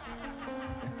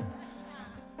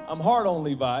 I'm hard on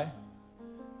Levi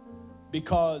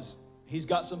because he's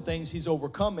got some things he's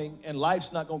overcoming, and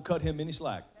life's not going to cut him any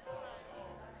slack.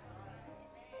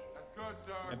 That's good,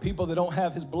 sir. And people that don't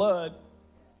have his blood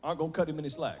aren't going to cut him any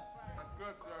slack. That's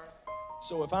good, sir.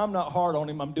 So if I'm not hard on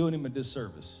him, I'm doing him a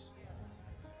disservice.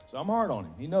 So I'm hard on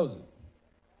him. He knows it.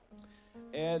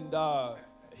 And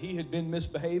he had been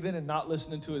misbehaving and not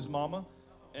listening to his mama.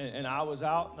 And I was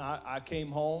out, and I came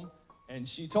home, and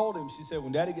she told him, she said,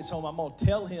 when Daddy gets home, I'm going to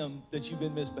tell him that you've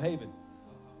been misbehaving.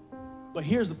 But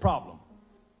here's the problem.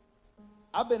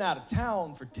 I've been out of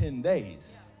town for 10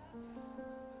 days,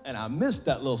 and I missed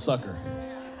that little sucker.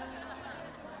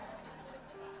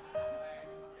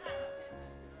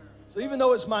 So even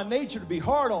though it's my nature to be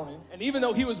hard on him, and even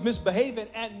though he was misbehaving,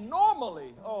 and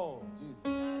normally, oh, Jesus.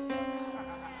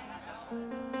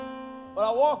 But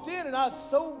I walked in, and I was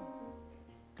so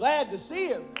glad to see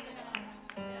him.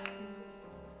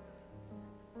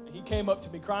 And he came up to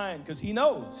me crying, because he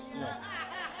knows, you know.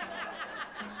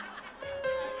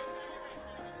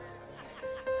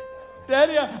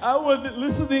 Daddy, I wasn't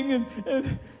listening,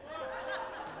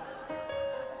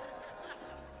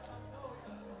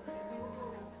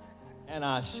 and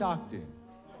I shocked him.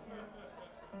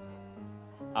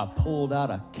 I pulled out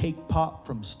a cake pop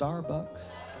from Starbucks.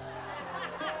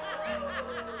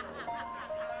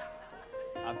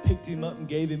 picked him up and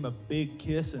gave him a big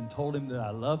kiss and told him that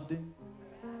I loved him.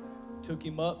 Took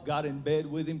him up, got in bed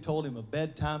with him, told him a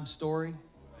bedtime story.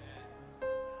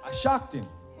 I shocked him.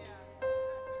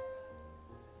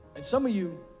 And some of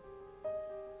you,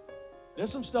 there's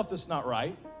some stuff that's not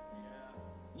right.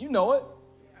 You know it.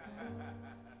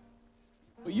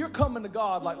 But you're coming to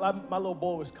God like my little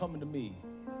boy was coming to me.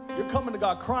 You're coming to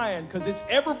God crying because it's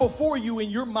ever before you in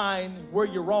your mind where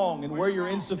you're wrong and where you're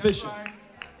insufficient.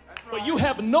 But you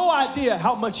have no idea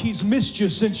how much He's missed you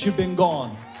since you've been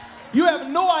gone. You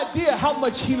have no idea how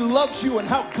much He loves you and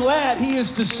how glad He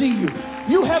is to see you.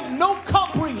 You have no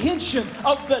comprehension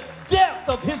of the depth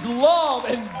of His love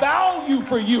and value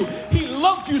for you. He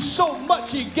loved you so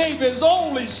much He gave His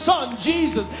only Son,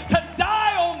 Jesus, to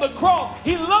die on the cross.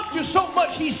 He loved you so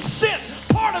much He sent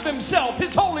part of Himself,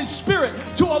 His Holy Spirit,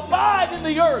 to abide in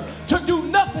the earth, to do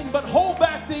nothing but hold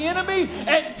back the enemy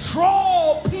and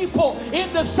draw people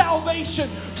into salvation,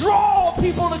 draw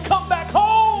people to come back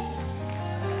home.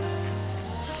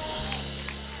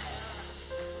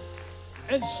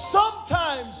 And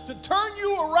sometimes to turn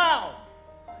you around,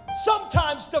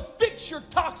 sometimes to fix your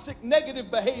toxic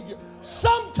negative behavior,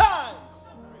 sometimes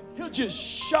He'll just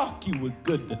shock you with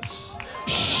goodness,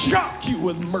 shock you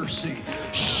with mercy,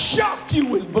 shock you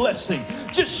with blessing,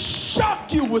 just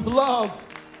shock you with love.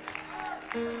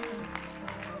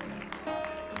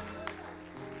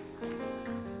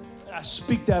 I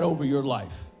speak that over your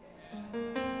life.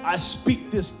 I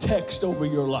speak this text over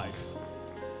your life.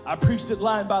 I preached it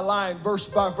line by line, verse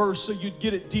by verse, so you'd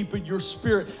get it deep in your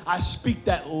spirit. I speak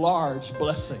that large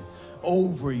blessing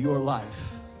over your life.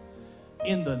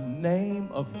 In the name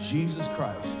of Jesus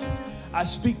Christ. I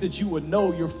speak that you would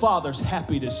know your Father's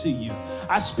happy to see you.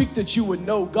 I speak that you would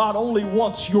know God only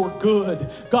wants your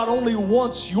good. God only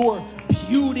wants your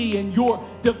beauty and your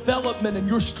development and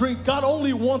your strength. God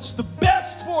only wants the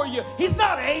best for you. He's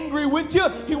not angry with you.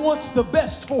 He wants the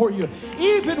best for you.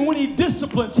 Even when He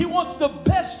disciplines, He wants the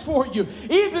best for you.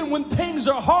 Even when things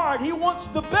are hard, He wants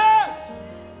the best.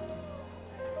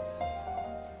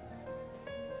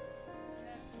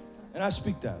 And I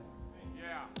speak that.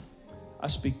 I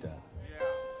speak that.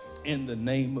 In the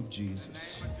name of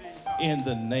Jesus. In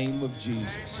the name of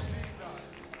Jesus.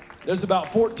 There's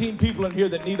about 14 people in here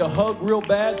that need a hug real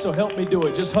bad, so help me do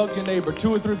it. Just hug your neighbor.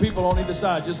 2 or 3 people on either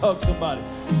side. Just hug somebody.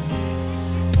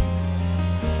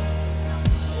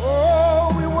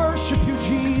 Oh, we worship you,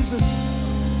 Jesus.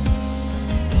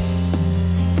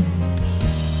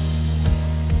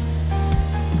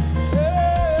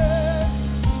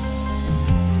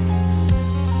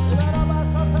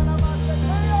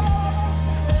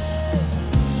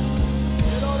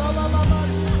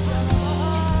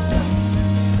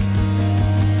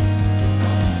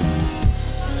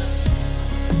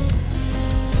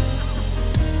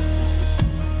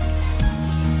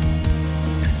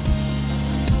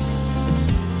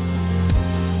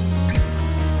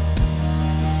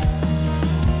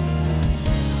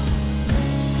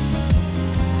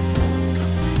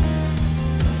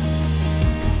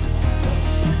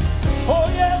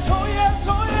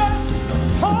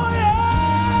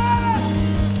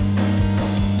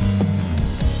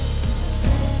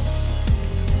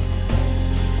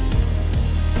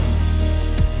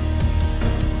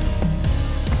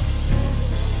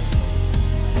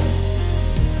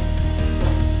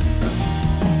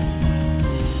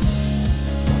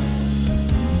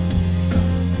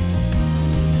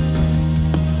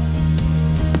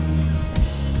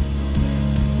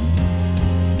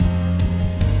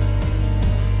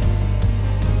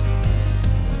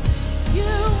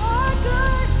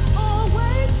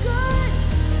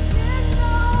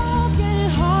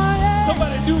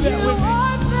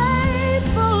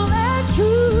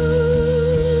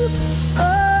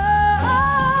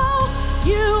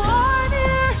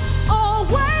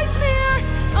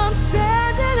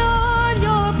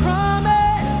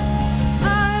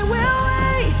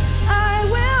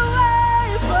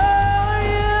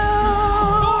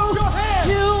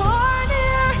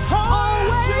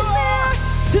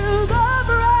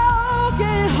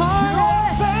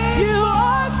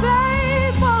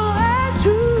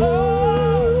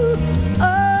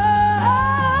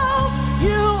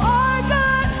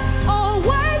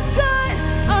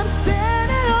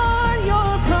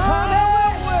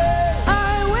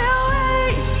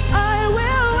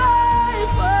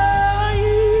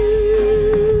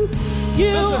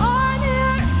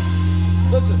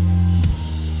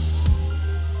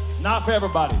 Not for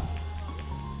everybody.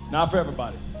 Not for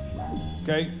everybody.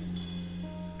 Okay?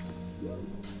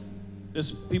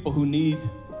 There's people who need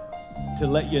to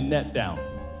let your net down.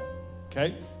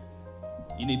 Okay?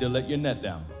 You need to let your net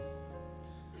down.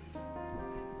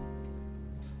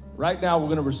 Right now, we're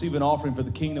going to receive an offering for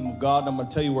the kingdom of God, and I'm going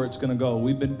to tell you where it's going to go.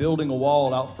 We've been building a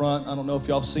wall out front. I don't know if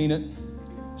y'all seen it,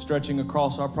 stretching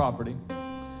across our property.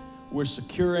 We're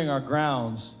securing our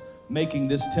grounds, making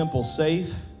this temple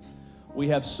safe. We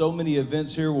have so many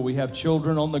events here where we have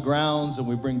children on the grounds, and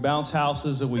we bring bounce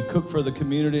houses, and we cook for the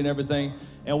community and everything.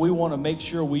 And we want to make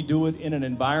sure we do it in an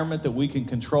environment that we can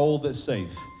control that's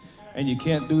safe. And you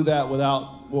can't do that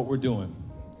without what we're doing.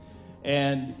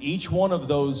 And each one of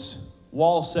those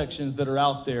wall sections that are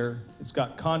out there, it's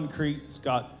got concrete, it's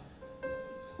got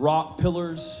rock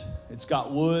pillars, it's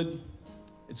got wood,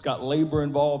 it's got labor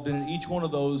involved in it. Each one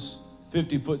of those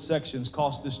 50-foot sections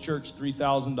cost this church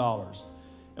 $3,000.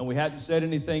 And we hadn't said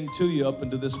anything to you up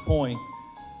until this point,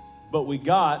 but we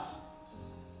got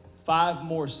 5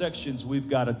 more sections we've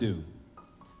got to do.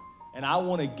 And I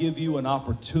want to give you an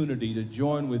opportunity to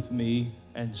join with me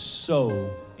and sow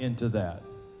into that.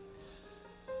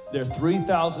 They're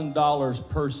 $3,000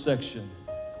 per section.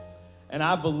 And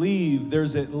I believe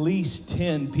there's at least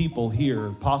 10 people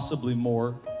here, possibly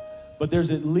more, but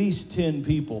there's at least 10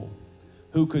 people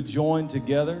who could join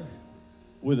together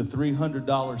with a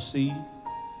 $300 seed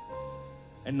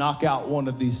and knock out one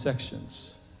of these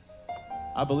sections.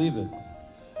 I believe it.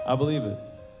 I believe it.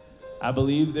 I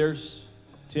believe there's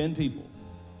 10 people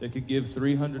that could give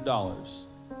 $300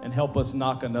 and help us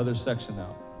knock another section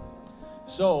out.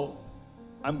 So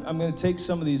I'm going to take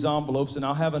some of these envelopes, and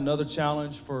I'll have another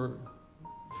challenge for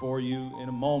you in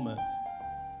a moment.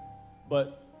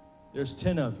 But there's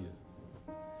 10 of you.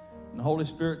 And the Holy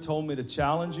Spirit told me to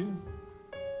challenge you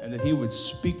and that He would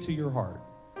speak to your heart.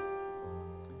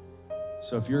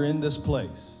 So if you're in this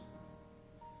place,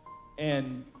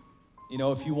 and you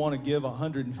know, if you want to give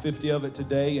 150 of it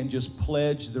today and just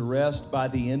pledge the rest by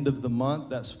the end of the month,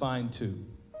 that's fine too.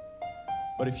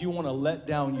 But if you want to let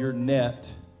down your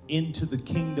net into the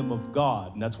kingdom of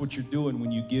God, and that's what you're doing when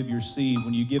you give your seed,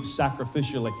 when you give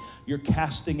sacrificially, you're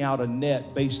casting out a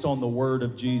net based on the word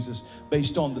of Jesus,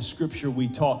 based on the scripture we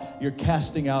taught. You're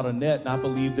casting out a net, and I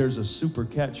believe there's a super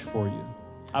catch for you.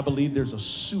 I believe there's a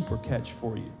super catch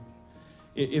for you.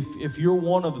 If you're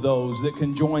one of those that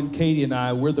can join Katie and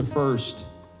I, we're the first.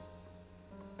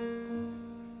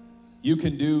 You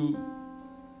can do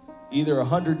either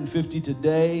 150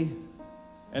 today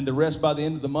and the rest by the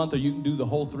end of the month, or you can do the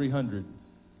whole 300.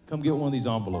 Come get one of these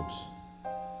envelopes.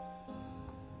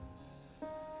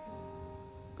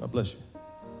 God bless you.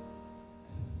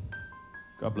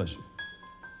 God bless you.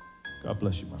 God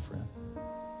bless you, my friend.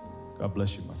 God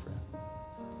bless you, my friend.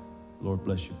 Lord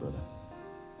bless you, brother.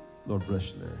 Lord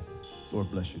bless you, Larry. Lord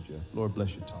bless you, Jeff. Lord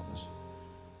bless you, Thomas.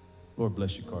 Lord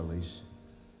bless you, Carlise.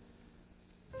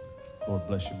 Lord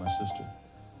bless you, my sister.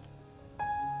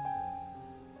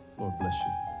 Lord bless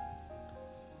you.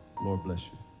 Lord bless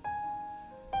you.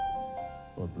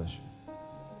 Lord bless you.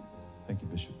 Thank you,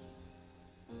 Bishop.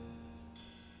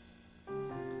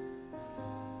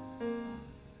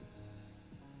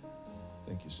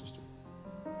 Thank you, sister.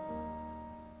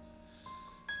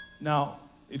 Now,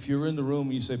 if you're in the room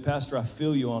and you say, Pastor, I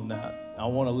feel you on that. I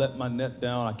want to let my net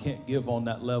down. I can't give on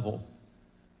that level.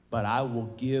 But I will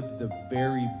give the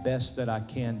very best that I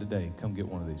can today. Come get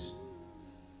one of these.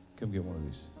 Come get one of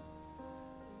these.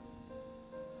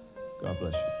 God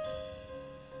bless you.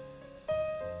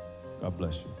 God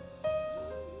bless you.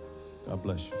 God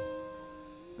bless you.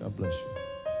 God bless you.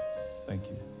 Thank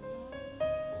you.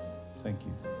 Thank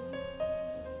you.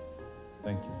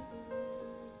 Thank you.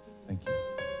 Thank you.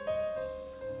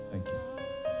 Thank you.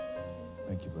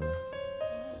 Thank you, brother.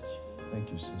 Thank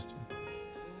you, sister.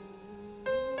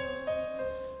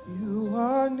 You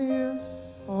are near,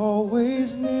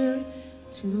 always near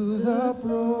to the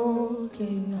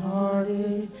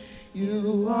brokenhearted.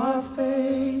 You are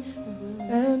faithful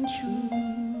and true.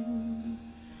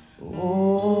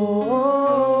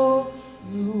 Oh,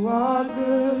 you are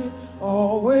good,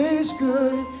 always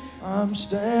good. I'm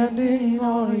standing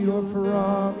on your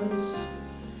promise.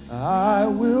 I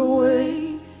will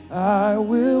wait, I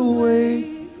will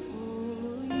wait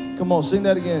for you. Come on, sing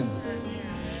that again.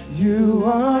 You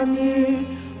are near,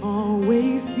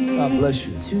 always near. God bless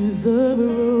you. To the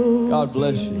broken God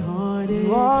bless you. hearted.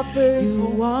 You are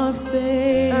faithful. You are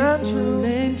faithful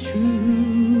and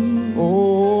true.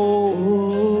 Oh,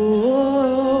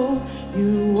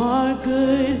 you are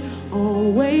good,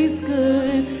 always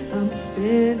good. I'm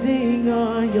standing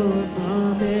on your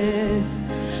promise.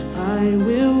 I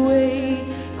will wait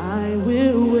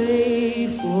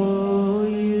for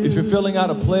you. if you're filling out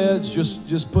a pledge,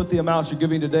 just put the amount you're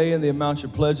giving today and the amount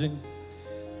you're pledging.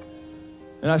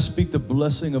 And I speak the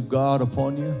blessing of God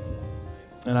upon you.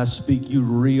 And I speak you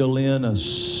reel in a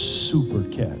super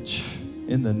catch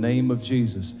in the name of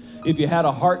Jesus. If you had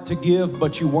a heart to give,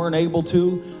 but you weren't able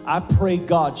to, I pray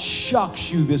God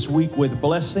shocks you this week with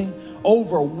blessing,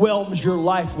 overwhelms your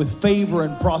life with favor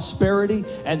and prosperity,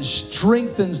 and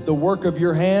strengthens the work of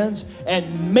your hands,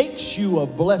 and makes you a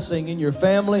blessing in your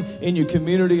family, in your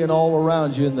community, and all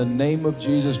around you in the name of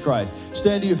Jesus Christ.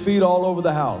 Stand to your feet all over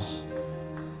the house.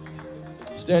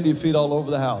 Stand to your feet all over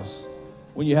the house.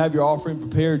 When you have your offering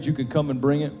prepared, you can come and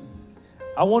bring it.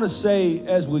 I want to say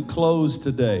as we close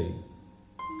today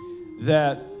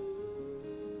that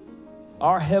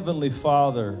our Heavenly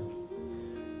Father,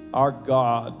 our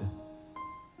God,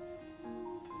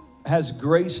 has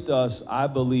graced us, I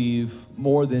believe,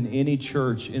 more than any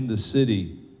church in the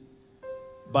city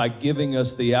by giving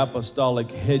us the apostolic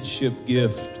headship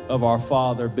gift of our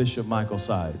father, Bishop Michael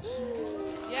Sides.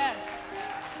 Yes.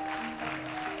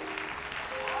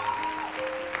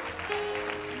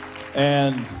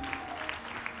 And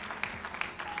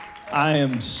I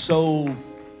am so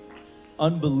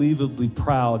unbelievably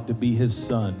proud to be his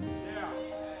son.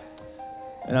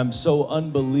 And I'm so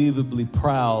unbelievably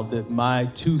proud that my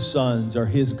 2 sons are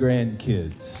his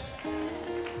grandkids.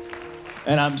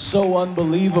 And I'm so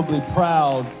unbelievably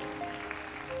proud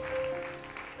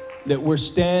that we're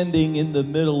standing in the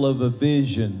middle of a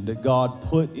vision that God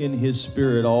put in his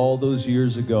spirit all those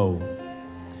years ago.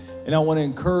 And I want to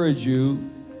encourage you,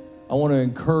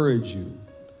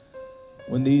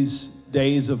 when these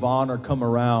days of honor come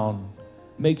around,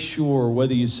 make sure,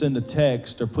 whether you send a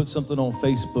text or put something on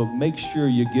Facebook, make sure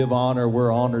you give honor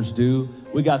where honor's due.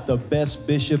 We got the best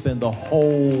bishop in the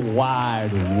whole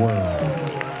wide world.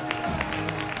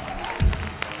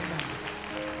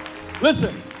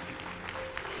 Listen,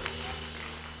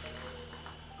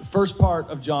 the first part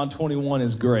of John 21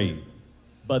 is great,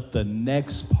 but the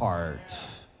next part,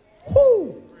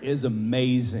 is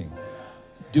amazing.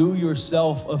 Do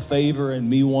yourself a favor and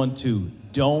me one too.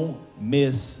 Don't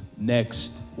miss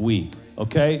next week,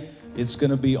 okay? It's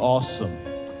going to be awesome.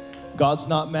 God's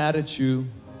not mad at you.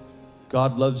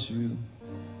 God loves you.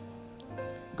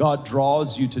 God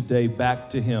draws you today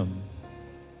back to him.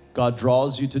 God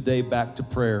draws you today back to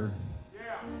prayer.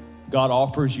 God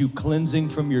offers you cleansing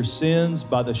from your sins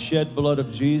by the shed blood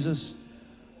of Jesus.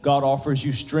 God offers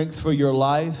you strength for your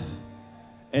life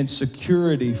and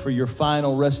security for your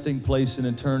final resting place in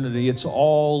eternity. It's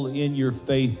all in your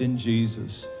faith in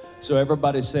Jesus. So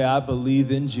everybody say, I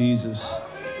believe in Jesus,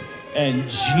 and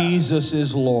Jesus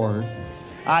is Lord.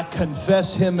 I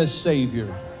confess him as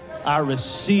Savior. I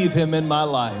receive him in my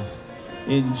life.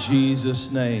 In Jesus'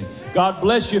 name. God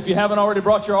bless you. If you haven't already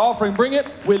brought your offering, bring it.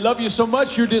 We love you so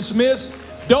much. You're dismissed.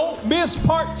 Don't miss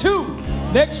part 2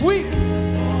 next week.